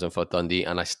optimism for Dundee,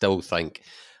 and I still think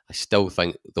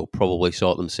they'll probably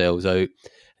sort themselves out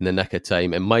in the nick of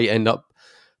time. It might not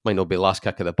be last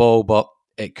kick of the ball, but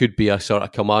it could be a sort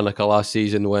of Kilmarnock last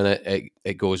season when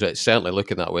it goes. It's certainly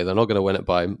looking that way. They're not going to win it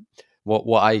by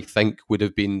what I think would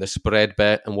have been the spread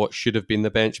bet and what should have been the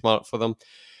benchmark for them.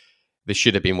 They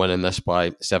should have been winning this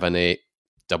by 7-8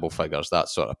 double figures. That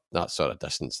sort of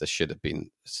distance. This should have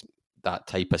been that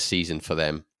type of season for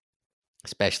them,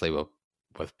 especially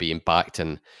with being backed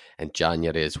in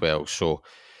January as well. So,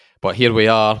 but here we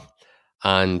are,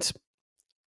 and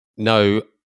now,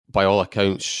 by all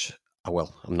accounts,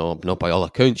 not by all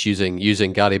accounts,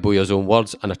 using Gary Bowyer's own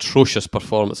words, an atrocious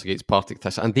performance against Partick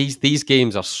Thistle. And these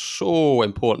games are so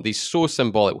important. These so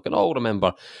symbolic. We can all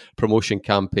remember promotion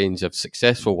campaigns of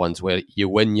successful ones where you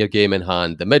win your game in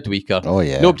hand. The midweeker,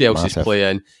 nobody else is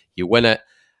playing, you win it,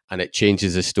 and it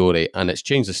changes the story. And it's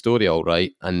changed the story all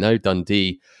right. And now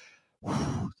Dundee,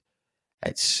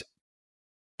 it's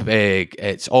big.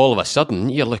 It's all of a sudden,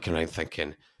 you're looking around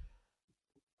thinking,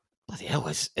 bloody hell,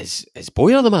 is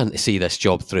Bowyer the man to see this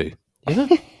job through? You know?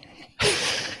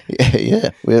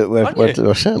 yeah.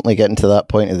 We're certainly getting to that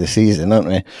point of the season, aren't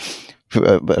we?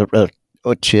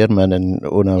 Our chairman and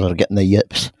owners are getting the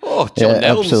yips. Oh, John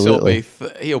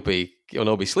Nelms,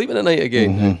 he'll be sleeping at night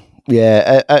again. Mm-hmm.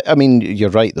 Yeah, I mean, you're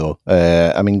right though.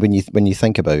 I mean, when you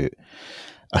think about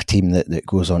a team that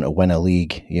goes on to win a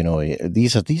league, you know,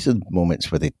 these are the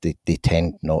moments where they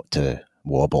tend not to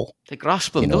wobble. They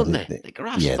grasp them, don't they? They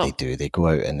grasp them. Yeah, they do. They go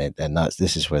out and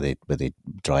this is where they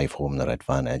drive home their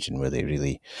advantage, and where they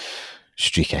really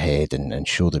streak ahead and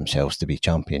show themselves to be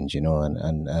champions,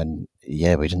 and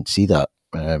yeah, we didn't see that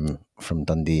from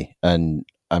Dundee. And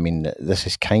I mean, this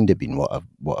has kind of been what I've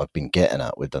been getting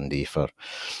at with Dundee for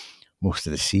most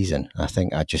of the season. I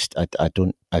think I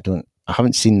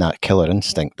haven't seen that killer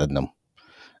instinct in them.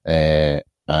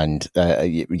 And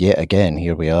yet again,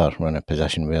 here we are. We're in a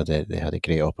position where they had a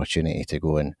great opportunity to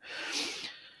go and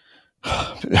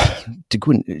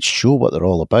show what they're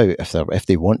all about. If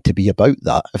they want to be about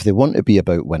that, if they want to be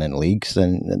about winning leagues,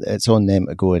 then it's on them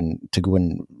to go and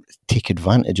take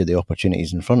advantage of the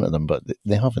opportunities in front of them. But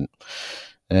they haven't.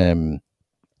 Again,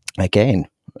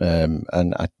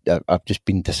 and I've just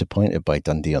been disappointed by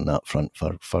Dundee on that front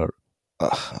for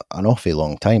an awfully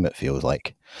long time. It feels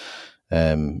like.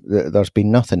 There's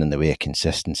been nothing in the way of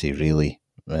consistency really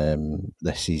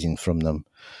this season from them,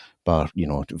 bar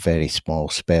very small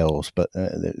spells, but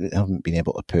they haven't been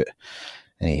able to put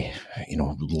any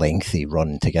lengthy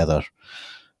run together.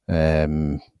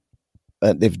 To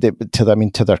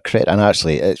their credit, and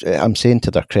actually, I'm saying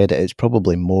to their credit, it's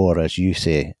probably more, as you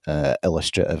say,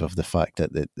 illustrative of the fact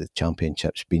that the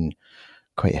Championship's been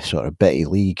quite a sort of bitty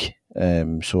league.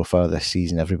 So far this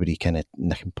season, everybody kind of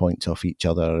nicking points off each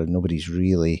other, and nobody's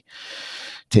really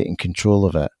taking control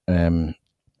of it. And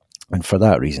for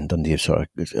that reason, Dundee have sort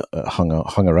of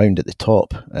hung around at the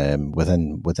top,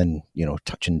 within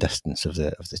touching distance of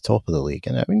the top of the league.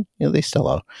 And I mean, they still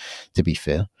are, to be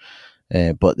fair,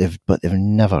 but they've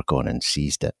never gone and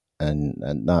seized it.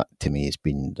 And that to me has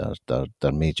been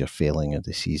their major failing of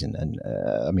the season. And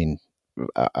I mean,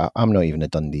 I'm not even a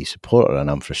Dundee supporter, and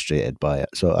I'm frustrated by it.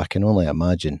 So I can only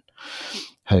imagine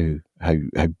how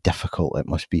difficult it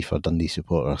must be for Dundee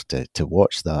supporters to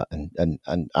watch that,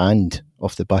 and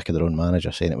off the back of their own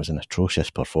manager saying it was an atrocious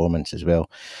performance as well.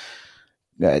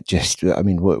 Where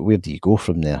do you go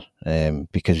from there?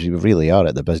 Because we really are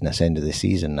at the business end of the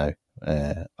season now,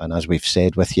 and as we've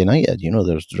said with United,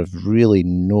 there's really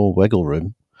no wiggle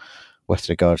room with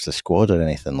regards to squad or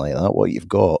anything like that. What you've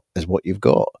got is what you've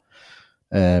got.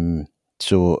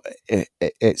 So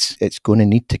it's going to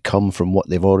need to come from what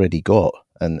they've already got,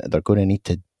 and they're going to need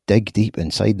to dig deep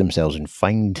inside themselves and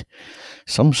find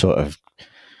some sort of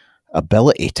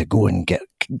ability to go and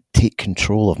take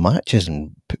control of matches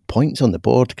and put points on the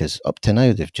board, because up to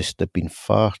now they've been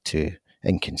far too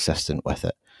inconsistent with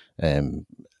it, and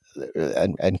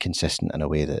inconsistent in a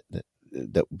way that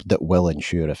will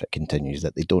ensure, if it continues,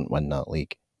 that they don't win that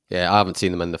league. Yeah, I haven't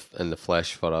seen them in the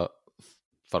flesh for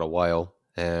a while.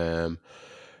 But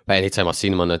anytime I've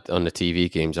seen them on the TV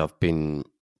games, I've been,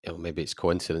 maybe it's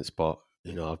coincidence, but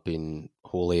I've been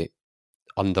wholly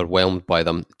underwhelmed by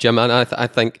them, Jim. And I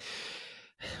think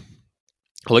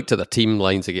I looked at their team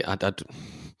lines again.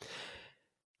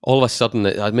 All of a sudden,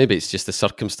 maybe it's just the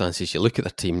circumstances. You look at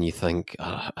their team and you think,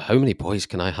 how many boys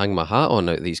can I hang my hat on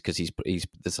out of these? Because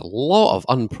there's a lot of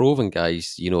unproven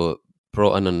guys,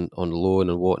 brought in on loan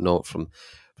and whatnot from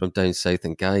down south,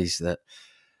 and guys that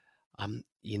I'm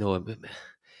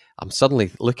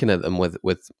suddenly looking at them with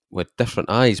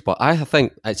different eyes. But I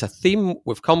think it's a theme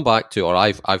we've come back to, or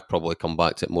I've probably come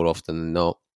back to it more often than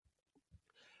not.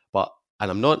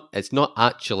 It's not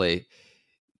actually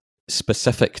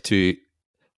specific to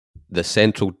the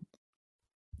central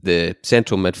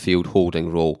midfield holding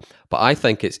role, but I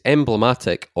think it's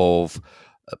emblematic of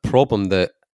a problem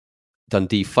that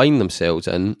Dundee find themselves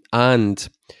in, and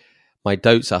my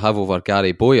doubts I have over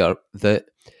Gary Bowyer, that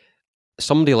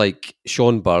somebody like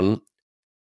Sean Byrne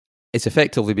is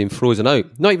effectively being frozen out.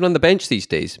 Not even on the bench these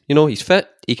days. He's fit,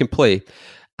 he can play,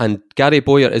 and Gary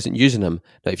Bowyer isn't using him.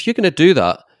 Now, if you're going to do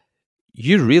that,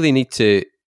 you really need to,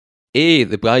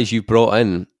 the guys you brought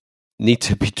in need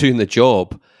to be doing the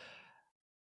job.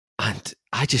 And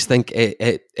I just think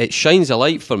it shines a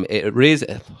light for me. It raises,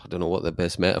 I don't know what the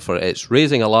best metaphor is. It's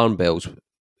raising alarm bells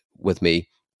with me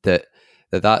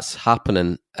that's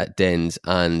happening at Dens.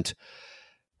 And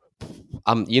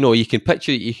you can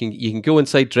picture, you can go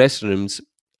inside dressing rooms.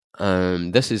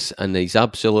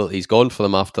 He's gone for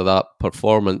them after that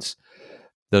performance.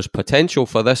 There's potential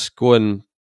for this going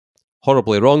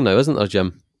horribly wrong now, isn't there,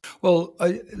 Jim? Well,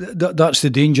 that's the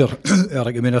danger,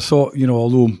 Eric. I mean, I thought,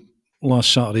 although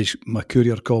last Saturday's my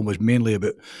courier column was mainly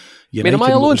about United. Am I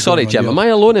alone? Sorry, Jim. Am I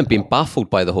alone in being baffled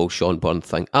by the whole Sean Byrne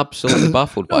thing? Absolutely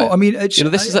baffled by it. I mean, it's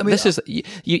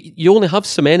you only have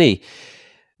so many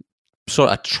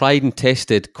sort of tried and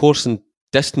tested course and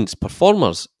distance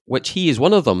performers, which he is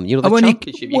one of them. The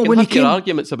Championship. You can have your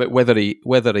arguments about whether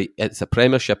it's a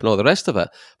Premiership and all the rest of it,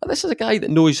 but this is a guy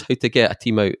that knows how to get a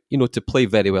team out, to play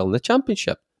very well in the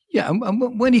Championship. Yeah,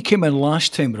 and when he came in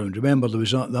last time round, remember there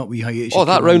was that wee hiatus. Oh,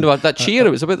 that round about that cheer, it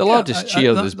was about the largest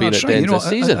cheer there's been at the end of the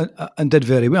season. And did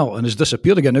very well, and has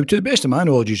disappeared again. Now, to the best of my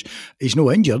knowledge, he's no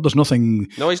injured. There's nothing.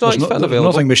 No, he's not. There's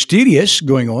nothing mysterious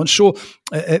going on. So,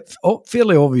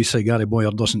 fairly obviously, Gary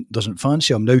Boyer doesn't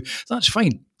fancy him. Now, that's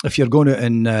fine if you're going to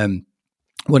in.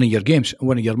 Winning your games,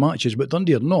 winning your matches, but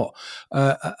Dundee are not.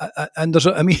 And there's,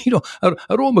 a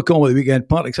Rowan McCall at the weekend,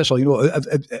 Partick Thistle,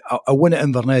 a win at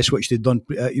Inverness, which they'd done,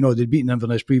 they'd beaten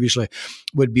Inverness previously,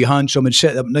 would be handsome and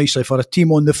set up nicely for a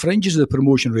team on the fringes of the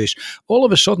promotion race. All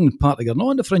of a sudden, Partick are not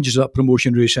on the fringes of that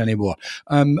promotion race anymore.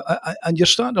 And you're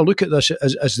starting to look at this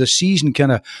as the season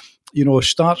kind of,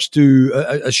 starts to,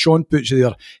 as Sean puts it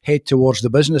there, head towards the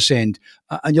business end.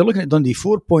 And you're looking at Dundee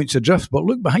 4 points adrift, but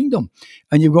look behind them.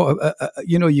 And you've got,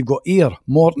 you've got Ayr,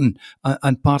 Morton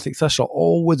and Partick Thistle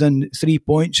all within 3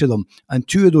 points of them. And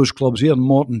two of those clubs, Ayr and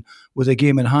Morton, with a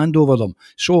game in hand over them.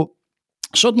 So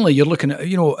suddenly you're looking at,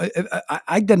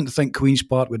 I didn't think Queen's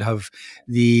Park would have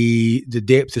the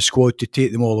depth of squad to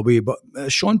take them all away. But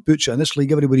as Sean puts it, in this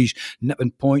league, everybody's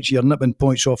nipping points. You're nipping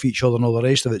points off each other and all the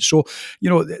rest of it. So,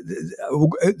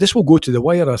 this will go to the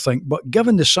wire, I think. But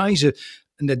given the size of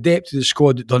and the depth of the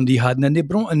squad that Dundee had, and then they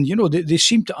brought in, they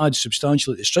seem to add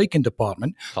substantially to the striking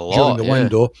department during the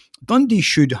window. Dundee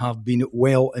should have been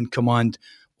well in command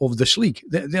of this league.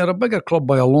 They're a bigger club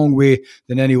by a long way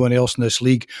than anyone else in this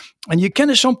league. And you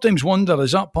kind of sometimes wonder,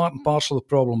 is that part and parcel of the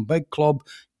problem? Big club,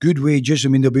 good wages. I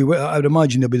mean, I would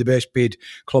imagine they'll be the best paid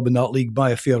club in that league by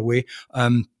a fair way.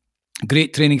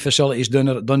 Great training facilities down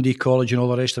there at Dundee College and all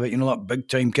the rest of it. That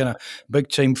big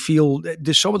time feel.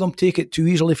 Do some of them take it too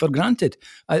easily for granted?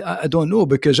 I don't know,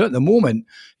 because at the moment,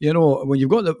 when you've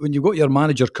got your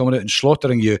manager coming out and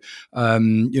slaughtering you,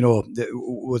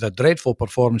 with a dreadful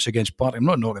performance against Partick. I'm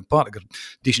not knocking Partick, a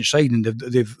decent side, and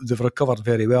they've recovered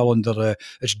very well under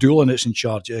it's Doolan that's in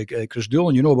charge, Chris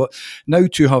Doolan. But now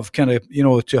to have to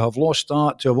have lost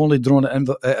that, to have only drawn it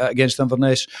against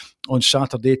Inverness on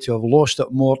Saturday, to have lost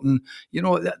at Morton.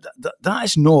 That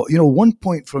is not, 1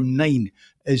 point from 9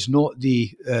 is not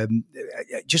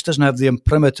it just doesn't have the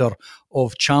imprimatur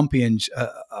of champions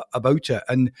about it.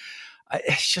 And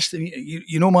it's just,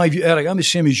 my view, Eric, I'm the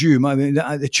same as you.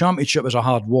 The championship is a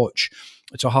hard watch.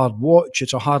 It's a hard watch.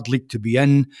 It's a hard league to be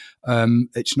in.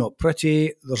 It's not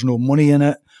pretty. There's no money in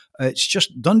it. It's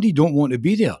just Dundee don't want to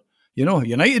be there.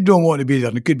 United don't want to be there,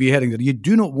 and it could be heading there. You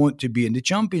do not want to be in the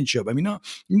championship. I mean,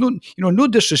 no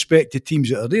disrespect to teams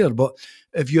that are there, but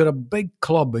if you're a big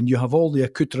club and you have all the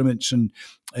accoutrements and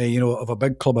of a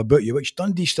big club about you, which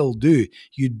Dundee still do,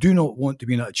 you do not want to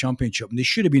be in that championship, and they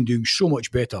should have been doing so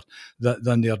much better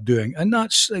than they're doing. And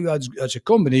that's a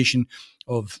combination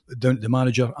of the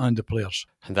manager and the players.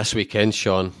 And this weekend,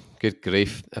 Sean, good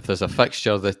grief, if there's a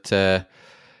fixture that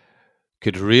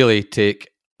could really take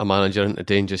a manager into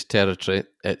dangerous territory,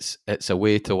 it's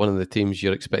away to one of the teams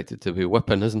you're expected to be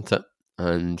whipping, isn't it?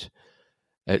 And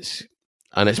it's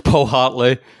Paul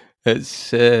Hartley.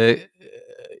 It's away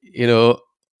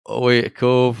at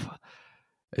Cove.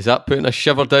 Is that putting a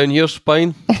shiver down your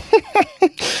spine?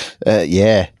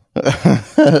 Yeah,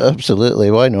 absolutely.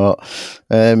 Why not?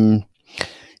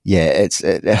 Yeah,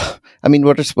 I mean,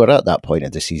 we're at that point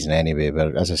of the season anyway,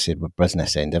 where, as I said, with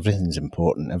business end, everything's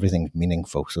important, everything's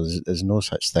meaningful. So there's no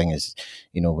such thing as,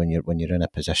 when you're in a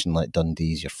position like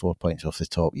Dundee's, you're 4 points off the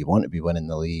top, you want to be winning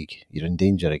the league, you're in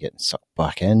danger of getting sucked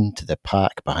back into the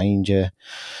pack behind you.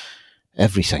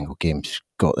 Every single game's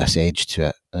got this edge to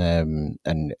it,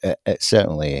 and it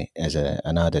certainly is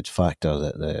an added factor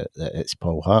that it's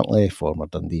Paul Hartley, former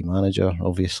Dundee manager,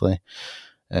 obviously.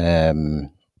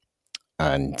 And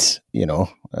I'm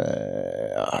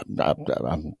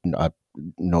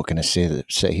not going to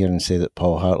sit here and say that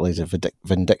Paul Hartley's a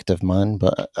vindictive man,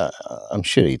 but I'm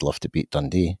sure he'd love to beat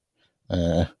Dundee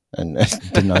and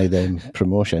deny them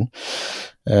promotion.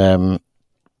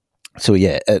 So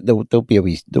yeah, there'll be a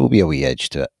wee edge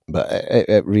to it, but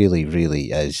it really, really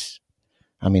is.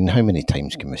 I mean, how many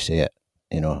times can we say it?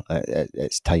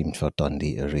 It's time for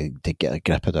Dundee to get a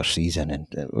grip of their season, and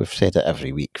we've said it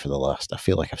every week for the last. I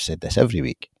feel like I've said this every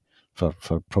week for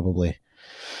probably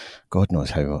God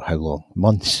knows how long,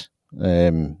 months,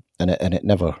 and it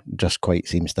never just quite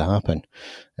seems to happen.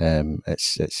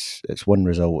 It's one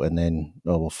result, and then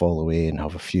we'll fall away and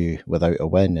have a few without a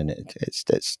win, and it's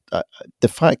the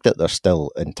fact that they're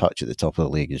still in touch at the top of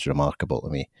the league is remarkable to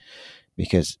me,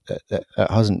 because it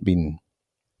hasn't been.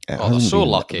 They're so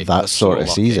lucky. That sort of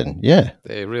season. Yeah.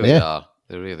 They really are.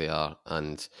 They really are.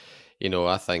 And,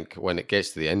 I think when it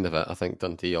gets to the end of it, I think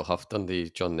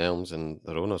Dundee, John Nelms and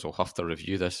their owners will have to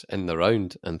review this in the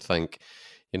round and think,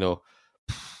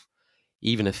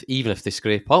 even if they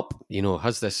scrape up,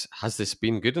 has this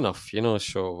been good enough?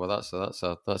 So well,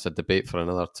 that's a debate for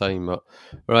another time. But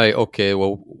right, okay,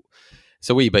 well, it's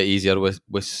a wee bit easier with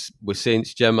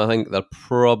Saints, Jim. I think they're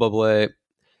probably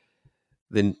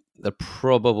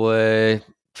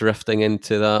drifting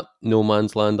into that no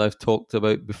man's land I've talked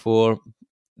about before.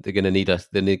 They're going to need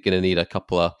a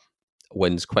couple of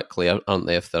wins quickly, aren't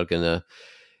they? If they're going to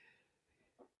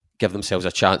give themselves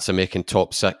a chance of making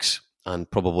top six,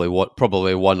 and probably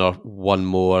one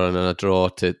more and a draw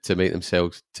to make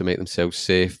themselves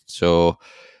safe. So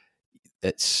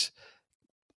they're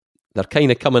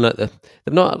kind of coming at they've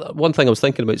not. One thing I was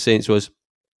thinking about Saints was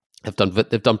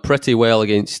they've done pretty well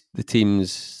against the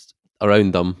teams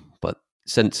around them, but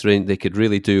since they could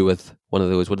really do with one of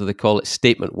those, what do they call it,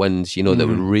 statement wins, that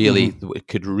would really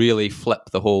could really flip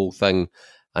the whole thing.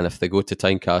 And if they go to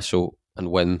Tynecastle and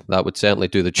win, that would certainly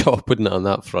do the job, wouldn't it, on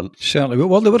that front? Certainly.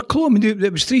 Well, they were close. I mean,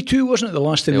 it was 3-2, wasn't it, the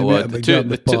last time they met?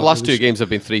 The last two games have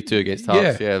been 3-2 against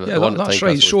Hearts. That's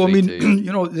right. So, I mean,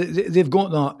 they've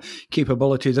got that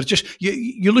capability. They're just,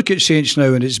 you look at Saints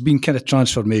now, and it's been kind of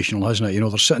transformational, hasn't it?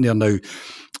 They're sitting there now,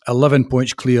 11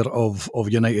 points clear of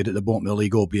United at the bottom of the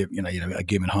league, albeit, a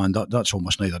game in hand. That's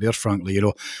almost neither here, frankly,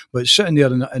 But sitting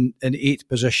there in 8th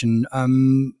position,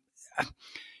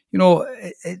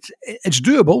 it's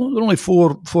doable. They're only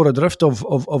four adrift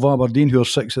of Aberdeen, who are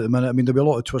 6th at the minute. I mean, there'll be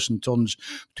a lot of twists and turns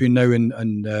between now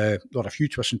and or a few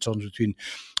twists and turns between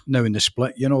now and the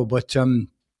split, but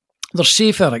they're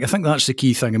safe, Eric. I think that's the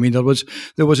key thing. I mean, there was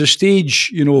a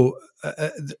stage,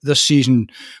 this season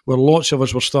where lots of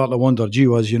us were starting to wonder, gee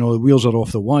whiz, the wheels are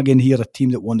off the wagon here, a team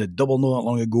that won the double not that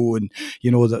long ago, and,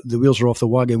 the wheels are off the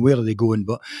wagon, where are they going?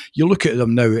 But you look at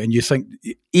them now and you think,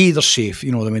 they're safe,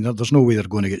 I mean, there's no way they're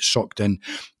going to get sucked in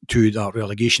to that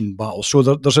relegation battle. So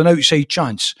there's an outside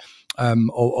chance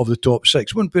of the top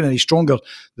 6. Wouldn't be any stronger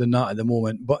than that at the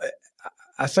moment, but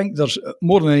I think there's,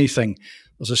 more than anything,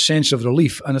 there's a sense of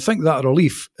relief, and I think that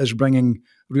relief is bringing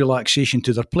relaxation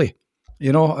to their play.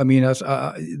 I mean,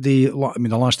 the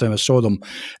last time I saw them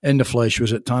in the flesh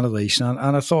was at Tannadice,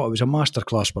 and I thought it was a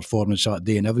masterclass performance that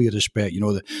day in every respect.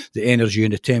 The energy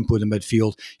and the tempo of the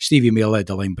midfield. Stevie May led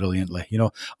the line brilliantly.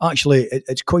 Actually,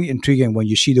 it's quite intriguing when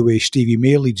you see the way Stevie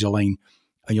May leads the line,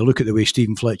 and you look at the way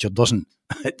Stephen Fletcher doesn't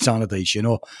at Tannadice,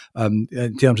 in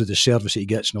terms of the service that he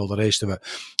gets and all the rest of it,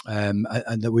 and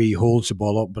the way he holds the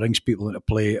ball up, brings people into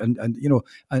play,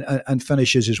 and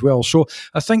finishes as well. So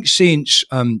I think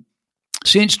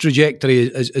Saints' trajectory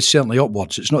is certainly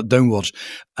upwards. It's not downwards.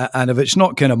 And if it's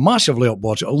not kind of massively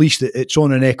upwards, at least it's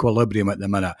on an equilibrium at the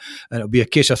minute. And it'll be a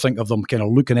case, I think, of them kind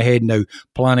of looking ahead now,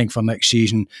 planning for next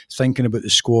season, thinking about the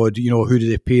squad, who do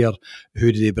they pair,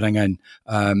 who do they bring in.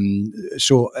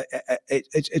 So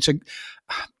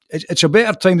it's a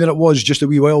better time than it was just a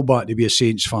wee while back to be a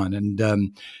Saints fan. And,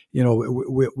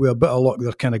 we're a bit of luck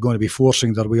they're kind of going to be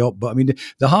forcing their way up. But, I mean,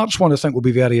 the Hearts one, I think, will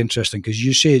be very interesting because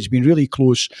you say it's been really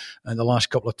close in the last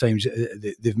couple of times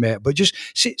they've met. But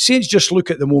Saints just look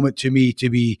at the moment to me to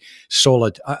be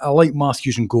solid. I like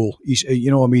Matthews in goal. He's,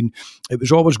 I mean, it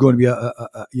was always going to be a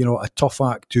tough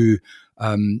act to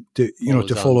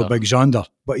follow Big Xander,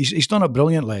 but he's done it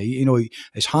brilliantly.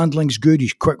 His handling's good.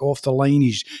 He's quick off the line.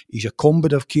 He's a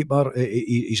combative keeper.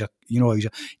 He's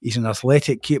an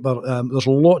athletic keeper. There's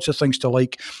lots of things to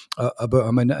like about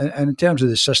him. And in terms of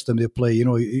the system they play,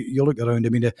 you look around. I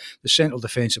mean, the central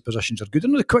defensive positions are good. They're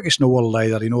not the quickest in the world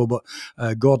either, but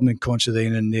Gordon and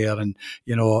Considine in there, and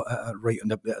right on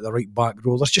the right back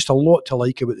row. There's just a lot to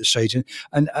like about the sides,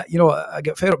 and I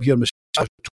get fed up here myself.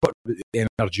 The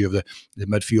energy of the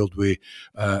midfield with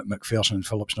McPherson and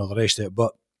Phillips and all the rest of it,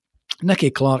 but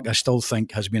Nicky Clark I still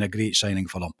think has been a great signing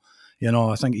for them.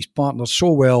 I think he's partnered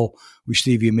so well with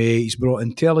Stevie May. He's brought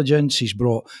intelligence, he's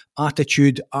brought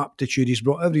attitude, aptitude, he's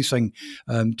brought everything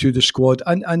to the squad,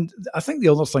 and I think the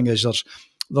other thing is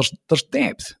there's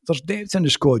depth. There's depth in the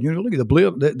squad. Look at the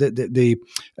Blair, the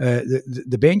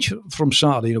bench from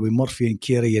Saturday. With Murphy and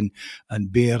Carey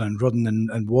and Bear and Rudden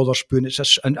and Wotherspoon.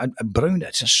 And Brown.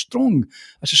 It's a strong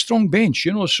bench.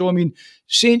 So I mean,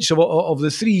 Saints of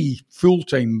the 3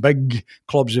 full-time big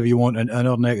clubs, if you want, in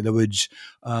our neck of the woods,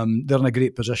 they're in a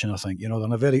great position. I think they're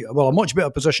in a much better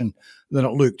position than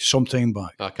it looked some time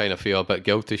back. I kind of feel a bit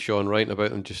guilty, Sean, writing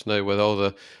about them just now with all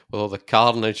the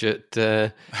carnage at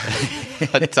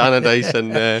Tannadice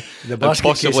and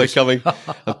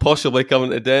possibly coming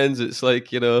to Dens. It's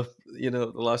like the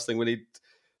last thing we needed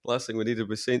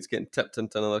was Saints getting tipped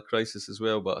into another crisis as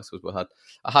well. But I suppose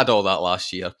I had all that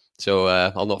last year, so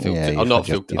I'll not feel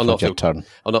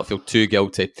too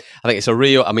guilty. I think it's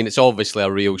it's obviously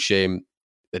a real shame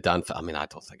the Dan. I mean, I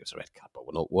don't think it was a red card, but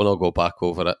we'll not go back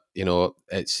over it. You know,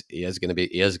 he is going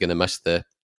to miss the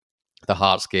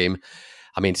Hearts game.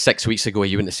 I mean, 6 weeks ago,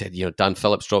 you wouldn't have said, you know, Dan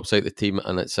Phillips drops out the team,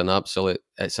 and it's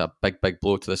a big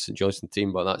blow to the St Johnstone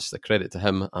team, but that's the credit to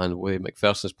him and Willie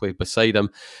McPherson's played beside him.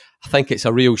 I think it's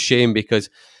a real shame because,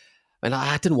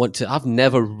 I didn't want to, I've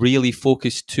never really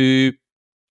focused too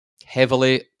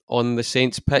heavily on the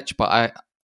Saints pitch, but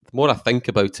the more I think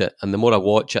about it and the more I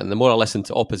watch it and the more I listen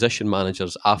to opposition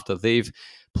managers after they've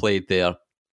played there,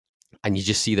 and you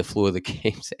just see the flow of the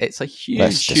games, it's a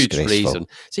huge reason.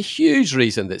 It's a huge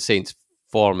reason that Saints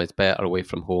form is better away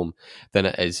from home than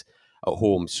it is at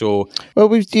home. So,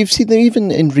 well, you've seen them even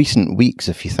in recent weeks.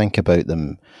 If you think about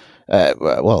them, at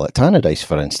Tannadice,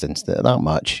 for instance, that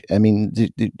match. I mean,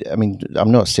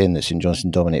 I'm not saying that St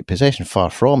Johnstone dominate possession, far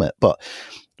from it, but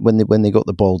when they got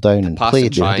the ball down and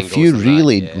played, they had a few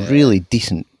really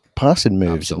decent passing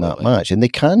moves in that match, and they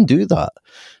can do that.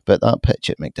 But that pitch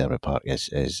at McDiarmid Park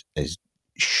is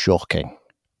shocking,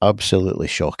 absolutely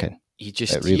shocking. It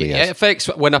really is. It affects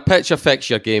when a pitch affects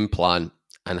your game plan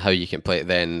and how you can play it.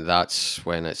 Then that's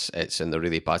when it's in the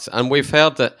really bad. And we've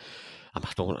heard that. I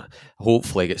don't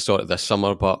hopefully get started this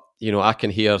summer, but you know I can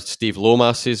hear Steve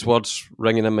Lomas's words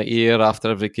ringing in my ear after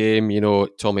every game. You know,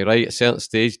 Tommy Wright at a certain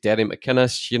stage, Derry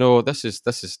McInnes. You know, this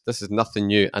is nothing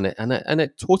new, and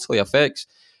it totally affects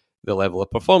the level of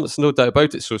performance, no doubt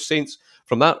about it. So Saints,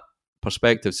 from that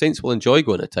perspective, Saints will enjoy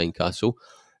going to Tynecastle.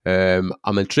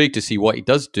 I'm intrigued to see what he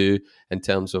does do in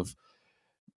terms of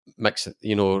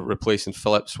replacing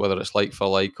Phillips, whether it's like for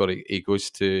like or he goes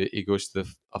to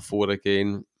a 4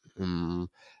 again.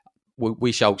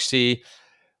 We shall see,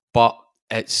 but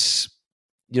it's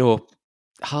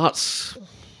Hearts.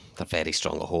 They're very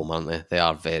strong at home, aren't they? They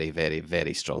are very, very,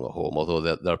 very strong at home. Although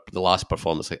the last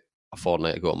performance a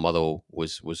fortnight ago at Motherwell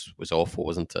was awful,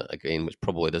 wasn't it? Again, which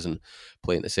probably doesn't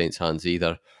play into Saints' hands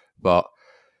either. But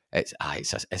it's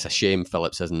a shame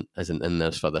Phillips isn't in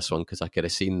this for this one, because I could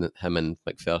have seen him and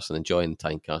McPherson enjoying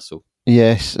Tynecastle.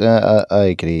 Yes, I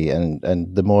agree, and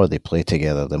the more they play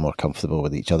together, the more comfortable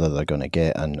with each other they're going to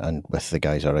get, and with the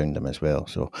guys around them as well.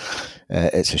 So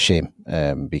it's a shame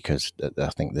because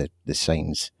I think the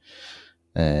signs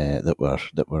that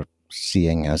we're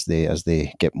seeing as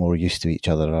they get more used to each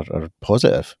other are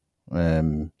positive.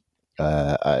 McPherson,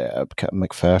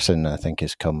 I think,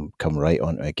 has come right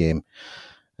onto a game.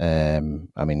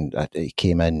 He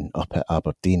came in up at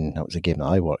Aberdeen. That was a game that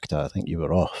I worked at. I think you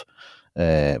were off.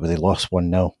 Where they lost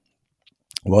 1-0.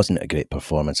 It wasn't a great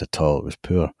performance at all. It was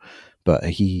poor. But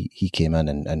he came in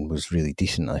and was really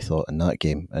decent, I thought, in that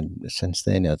game. And since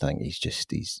then, I think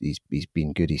he's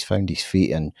been good. He's found his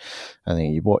feet, and I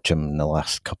think you watch him in the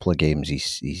last couple of games,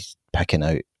 he's picking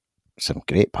out some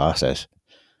great passes.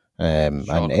 And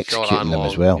executing them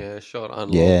as well.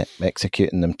 Yeah,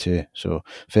 executing them too. So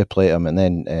fair play to him. And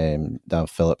then Dan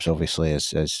Phillips obviously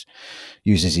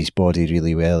uses his body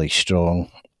really well. He's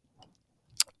strong.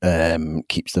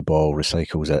 Keeps the ball,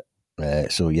 recycles it.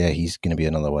 So yeah, he's going to be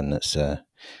another one that's a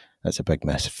big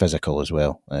mess. Physical as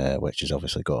well, which has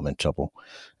obviously got him in trouble.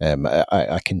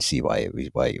 I can see why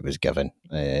it was given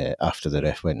after the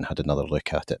ref went and had another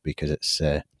look at it, because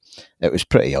it was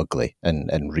pretty ugly in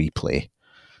replay.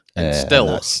 And still,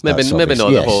 that's maybe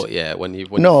not yes. the whole. Yeah, when you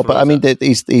but I mean,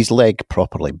 his leg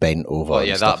properly bent over. Oh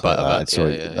yeah, that bit of it. So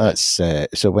that's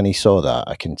so when he saw that,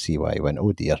 I can see why he went,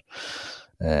 oh dear.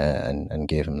 And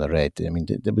gave him the red. I mean,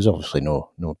 there was obviously no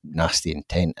nasty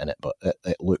intent in it, but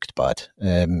it looked bad.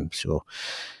 So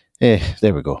there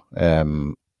we go.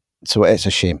 So it's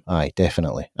a shame. Aye,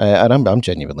 definitely. And I'm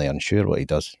genuinely unsure what he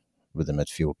does with the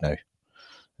midfield now,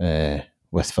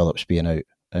 with Phillips being out.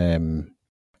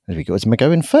 There we go. Is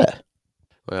McGowan fit?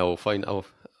 Well, we'll find. I will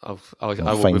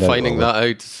be finding that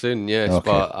out soon. Yes,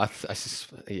 okay. But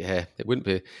it wouldn't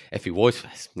be if he was.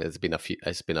 It's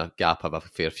been a gap of a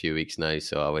fair few weeks now,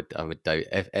 so I would doubt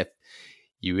if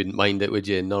you wouldn't mind it, would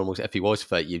you? Normal, if he was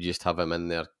fit, you'd just have him in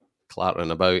there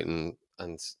clattering about and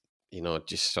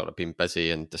just sort of being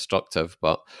busy and destructive.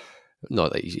 But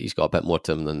not that he's got a bit more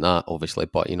to him than that, obviously.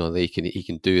 But he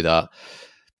can do that.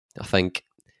 I think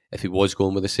if he was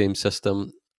going with the same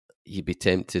system, you'd be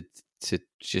tempted to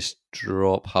just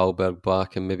drop Hallberg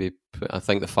back and maybe I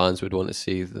think the fans would want to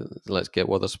see let's get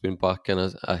Witherspoon back in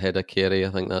ahead of Carey. I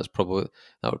think that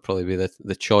would probably be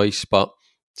the choice. But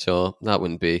so I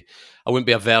wouldn't be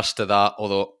averse to that.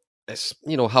 Although it's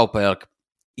Hallberg,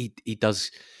 he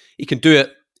can do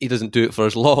it. He doesn't do it for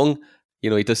as long.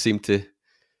 He does seem to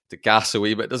gas a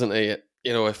wee bit, doesn't he?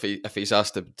 If he's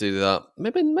asked to do that,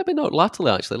 maybe not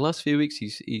latterly. Actually, the last few weeks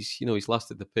he's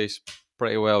lasted the pace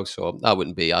pretty well. So I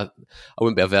wouldn't be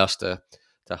averse to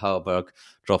Halberg,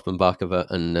 dropping back a bit,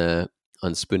 and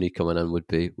Spoonie coming in would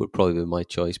probably be my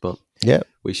choice. But yeah,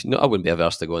 I wouldn't be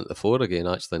averse to going to the 4 again,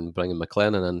 actually, and bringing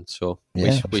McLennan in. So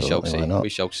we shall see. We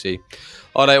shall see.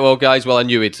 All right, well, guys. Well, I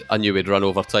knew we'd run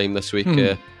over time this week,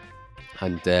 and I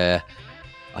dare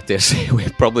say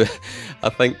I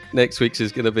think next week's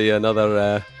is going to be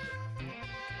another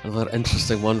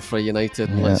interesting one for United.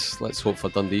 Yeah. Let's hope for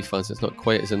Dundee fans it's not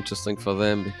quite as interesting for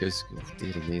them, because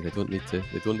dear me, they don't need to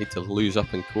lose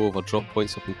up in Cove or drop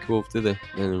points up in Cove, do they?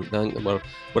 I think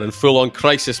we're in full on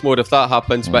crisis mode if that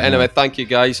happens. But anyway, thank you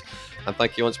guys, and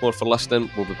thank you once more for listening.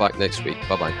 We'll be back next week.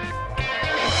 Bye bye.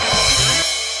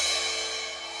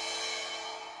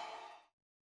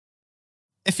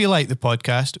 If you like the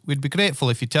podcast, we'd be grateful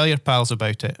if you tell your pals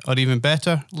about it, or even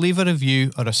better, leave a review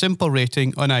or a simple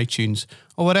rating on iTunes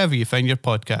or wherever you find your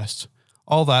podcasts.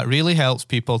 All that really helps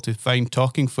people to find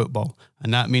Talking Football,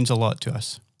 and that means a lot to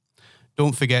us.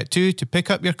 Don't forget to pick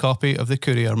up your copy of The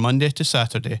Courier Monday to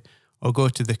Saturday, or go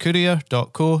to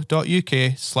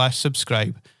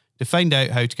thecourier.co.uk/subscribe to find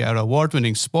out how to get our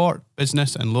award-winning sport,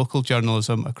 business and local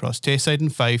journalism across Tayside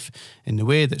and Fife in the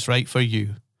way that's right for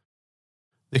you.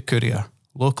 The Courier.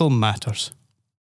 Local matters.